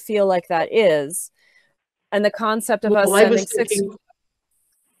really feel like that is. And the concept of us sending 6th.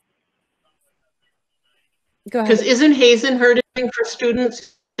 Go ahead. Because isn't Hazen hurting for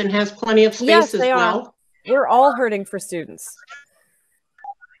students and has plenty of space as well? We're all hurting for students.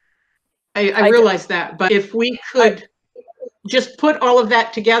 I realize that, but if we could just put all of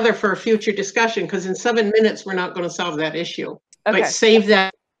that together for a future discussion, because in 7 minutes we're not going to solve that issue. Okay. But save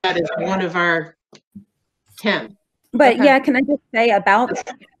that as one of our 10. But yeah, can I just say about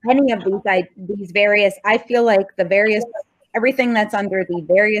any of these various, I feel like everything that's under the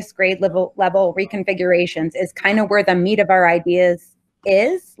various grade level reconfigurations is kind of where the meat of our ideas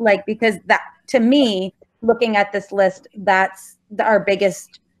is, like, because that, to me, looking at this list, that's our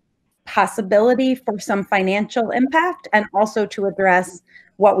biggest possibility for some financial impact, and also to address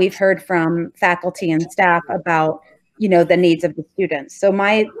what we've heard from faculty and staff about, the needs of the students. So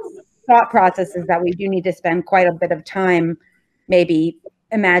my thought process is that we do need to spend quite a bit of time maybe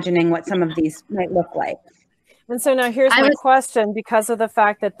imagining what some of these might look like. And so now here's my question, because of the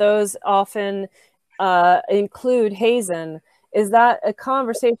fact that those often include Hazen, is that a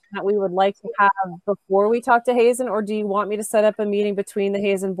conversation that we would like to have before we talk to Hazen, or do you want me to set up a meeting between the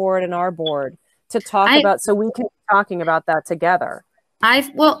Hazen board and our board to talk about, so we can be talking about that together? I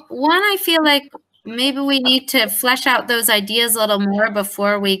feel like maybe we need to flesh out those ideas a little more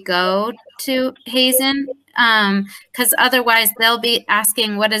before we go to Hazen, because otherwise they'll be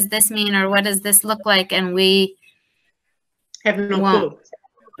asking, what does this mean, or what does this look like? And we have no clue.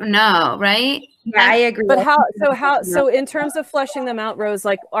 No, right? Yeah, I agree. But so in terms of fleshing them out, Rose,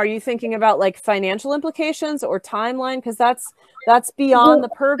 like, are you thinking about like financial implications or timeline? Because that's beyond the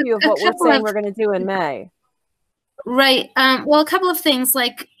purview of what we're saying we're going to do in May. Right. Well, a couple of things.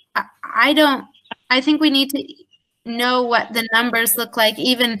 Like, I think we need to know what the numbers look like,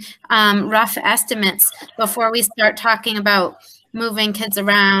 even rough estimates, before we start talking about moving kids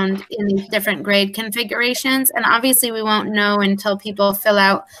around in these different grade configurations. And obviously we won't know until people fill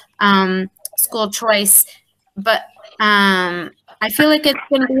out school choice. But I feel like it's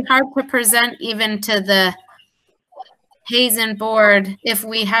going to be hard to present even to the Hazen board if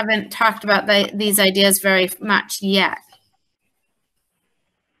we haven't talked about these ideas very much yet.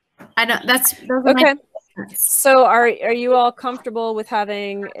 Those are okay. So are you all comfortable with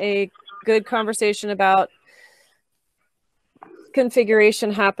having a good conversation about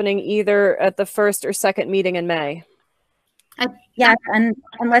configuration happening either at the first or second meeting in May? Yes, and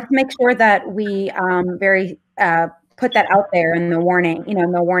let's make sure that we put that out there in the warning,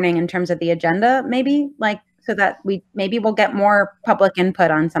 the warning in terms of the agenda, maybe, like, so that we'll get more public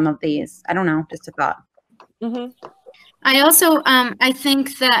input on some of these. I don't know, just a thought. Mm-hmm. I also, I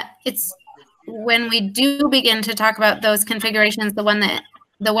think that it's when we do begin to talk about those configurations, the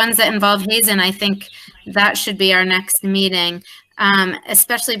ones that involve Hazen, I think that should be our next meeting.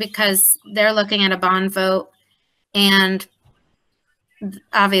 especially because they're looking at a bond vote, and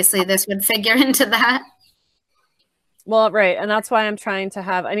obviously this would figure into that. Well, right. And that's why I'm trying to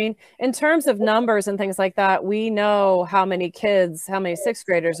have, I mean, in terms of numbers and things like that, we know how many kids, how many sixth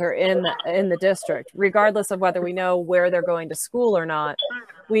graders are in the district, regardless of whether we know where they're going to school or not.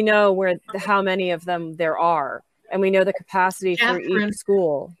 We know how many of them there are, and we know the capacity for each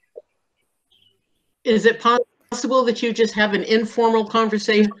school. Is it possible that you just have an informal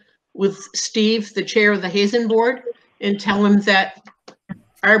conversation with Steve, the chair of the Hazen board, and tell him that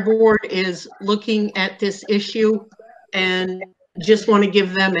our board is looking at this issue and just want to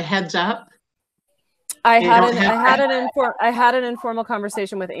give them a heads up? I had an informal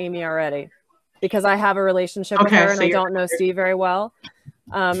conversation with Amy already, because I have a relationship with her, and I don't know Steve very well.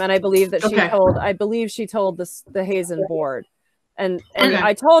 And I believe that she told the Hazen board. And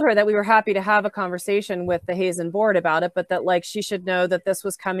I told her that we were happy to have a conversation with the Hazen board about it, but that like she should know that this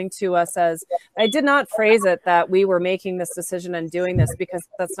was coming to us as, I did not phrase it that we were making this decision and doing this, because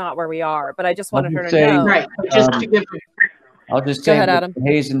that's not where we are. But I just wanted her to know. Right. Just to give I'll just say that the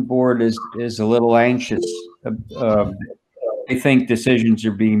Hazen board is a little anxious. They think decisions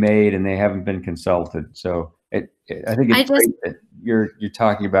are being made and they haven't been consulted. So I think it's great that you're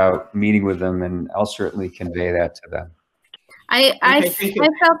talking about meeting with them, and I'll certainly convey that to them. I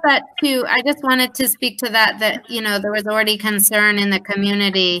felt that too. I just wanted to speak to that, you know, there was already concern in the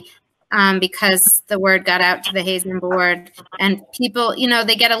community because the word got out to the Hazen board, and people, you know,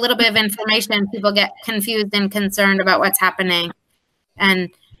 they get a little bit of information, people get confused and concerned about what's happening. And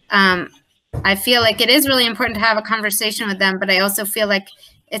I feel like it is really important to have a conversation with them, but I also feel like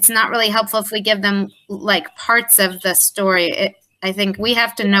it's not really helpful if we give them like parts of the story. I think we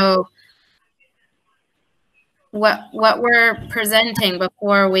have to know what we're presenting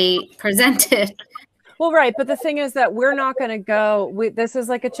before we present it. Well, right. But the thing is that we're not going to go, this is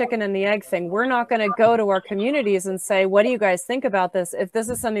like a chicken and the egg thing. We're not going to go to our communities and say, what do you guys think about this? If this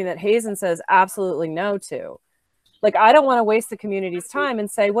is something that Hazen says absolutely no to. Like, I don't want to waste the community's time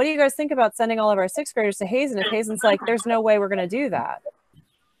and say, what do you guys think about sending all of our sixth graders to Hazen? If Hazen's like, there's no way we're going to do that.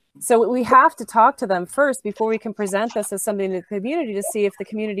 So we have to talk to them first before we can present this as something to the community to see if the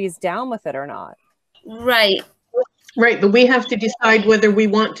community is down with it or not. Right. Right, but we have to decide whether we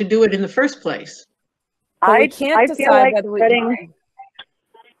want to do it in the first place. I can't decide whether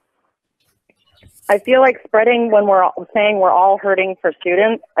I feel like spreading, when we're saying we're all hurting for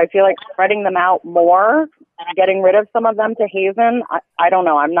students, I feel like spreading them out more, getting rid of some of them to Hazen. I don't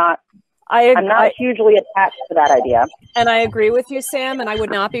know. I'm not hugely attached to that idea. And I agree with you, Sam, and I would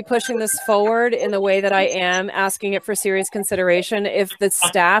not be pushing this forward in the way that I am asking it for serious consideration if the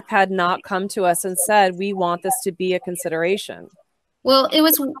staff had not come to us and said, we want this to be a consideration. Well, it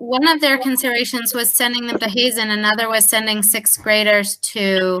was one of their considerations was sending them to Hazen. Another was sending sixth graders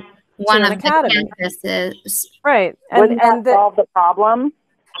to one of the campuses. Right. Wouldn't that solve the problem?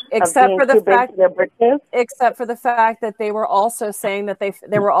 Except for the fact that they were also saying that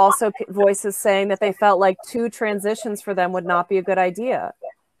there were also voices saying that they felt like 2 transitions for them would not be a good idea.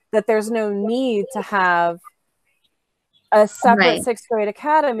 That there's no need to have a separate sixth grade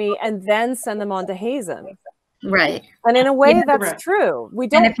academy and then send them on to Hazen. Right. And in a way, that's true. We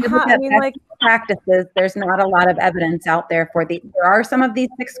don't have, I mean, like practices, there's not a lot of evidence out there for there are some of these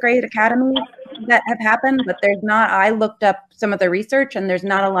sixth grade academies that have happened, but there's not, I looked up some of the research and there's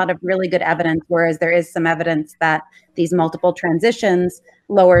not a lot of really good evidence, whereas there is some evidence that these multiple transitions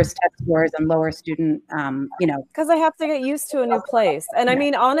lowers test scores and lowers student, you know. Because I have to get used to a new place. And I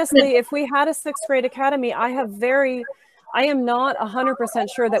mean, honestly, if we had a sixth grade academy, I am not 100%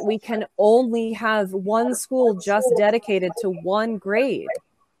 sure that we can only have one school just dedicated to one grade.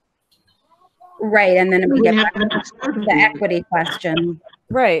 Right, and then we get the equity question.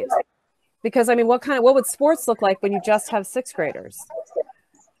 Right, because I mean, what would sports look like when you just have sixth graders?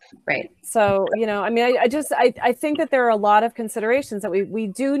 Right. So, you know, I mean, I think that there are a lot of considerations that we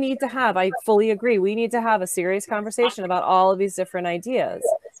do need to have. I fully agree. We need to have a serious conversation about all of these different ideas.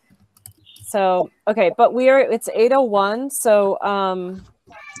 So, okay, but it's 8:01. So,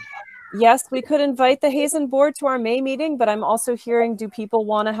 yes, we could invite the Hazen board to our May meeting, but I'm also hearing, do people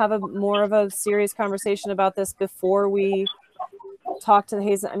want to have more of a serious conversation about this before we talk to the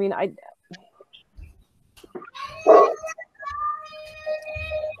Hazen? I mean,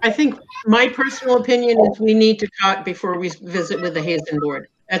 I think my personal opinion is we need to talk before we visit with the Hazen board.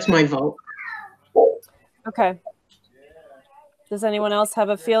 That's my vote. Okay. Does anyone else have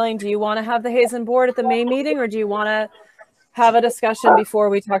a feeling? Do you want to have the Hazen board at the May meeting, or do you want to have a discussion before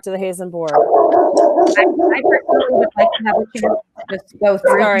we talk to the Hazen board? I personally would like to have a chance to just go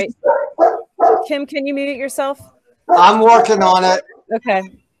through. Sorry. Kim, can you mute yourself? I'm working on it. Okay.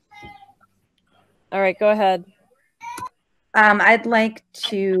 All right, go ahead. I'd like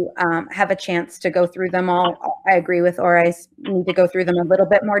to have a chance to go through them all. I agree with Ora. I need to go through them a little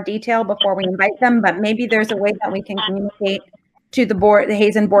bit more detail before we invite them, but maybe there's a way that we can communicate to the board, the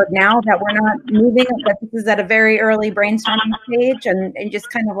Hazen board, now that we're not moving, that this is at a very early brainstorming stage, and just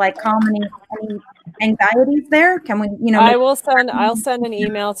kind of like calm any anxieties there. Can we, you know? I'll send an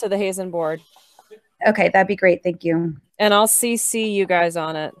email to the Hazen board. Okay, that'd be great. Thank you. And I'll CC you guys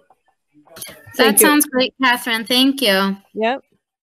on it. That sounds great, Catherine. Thank you. Yep.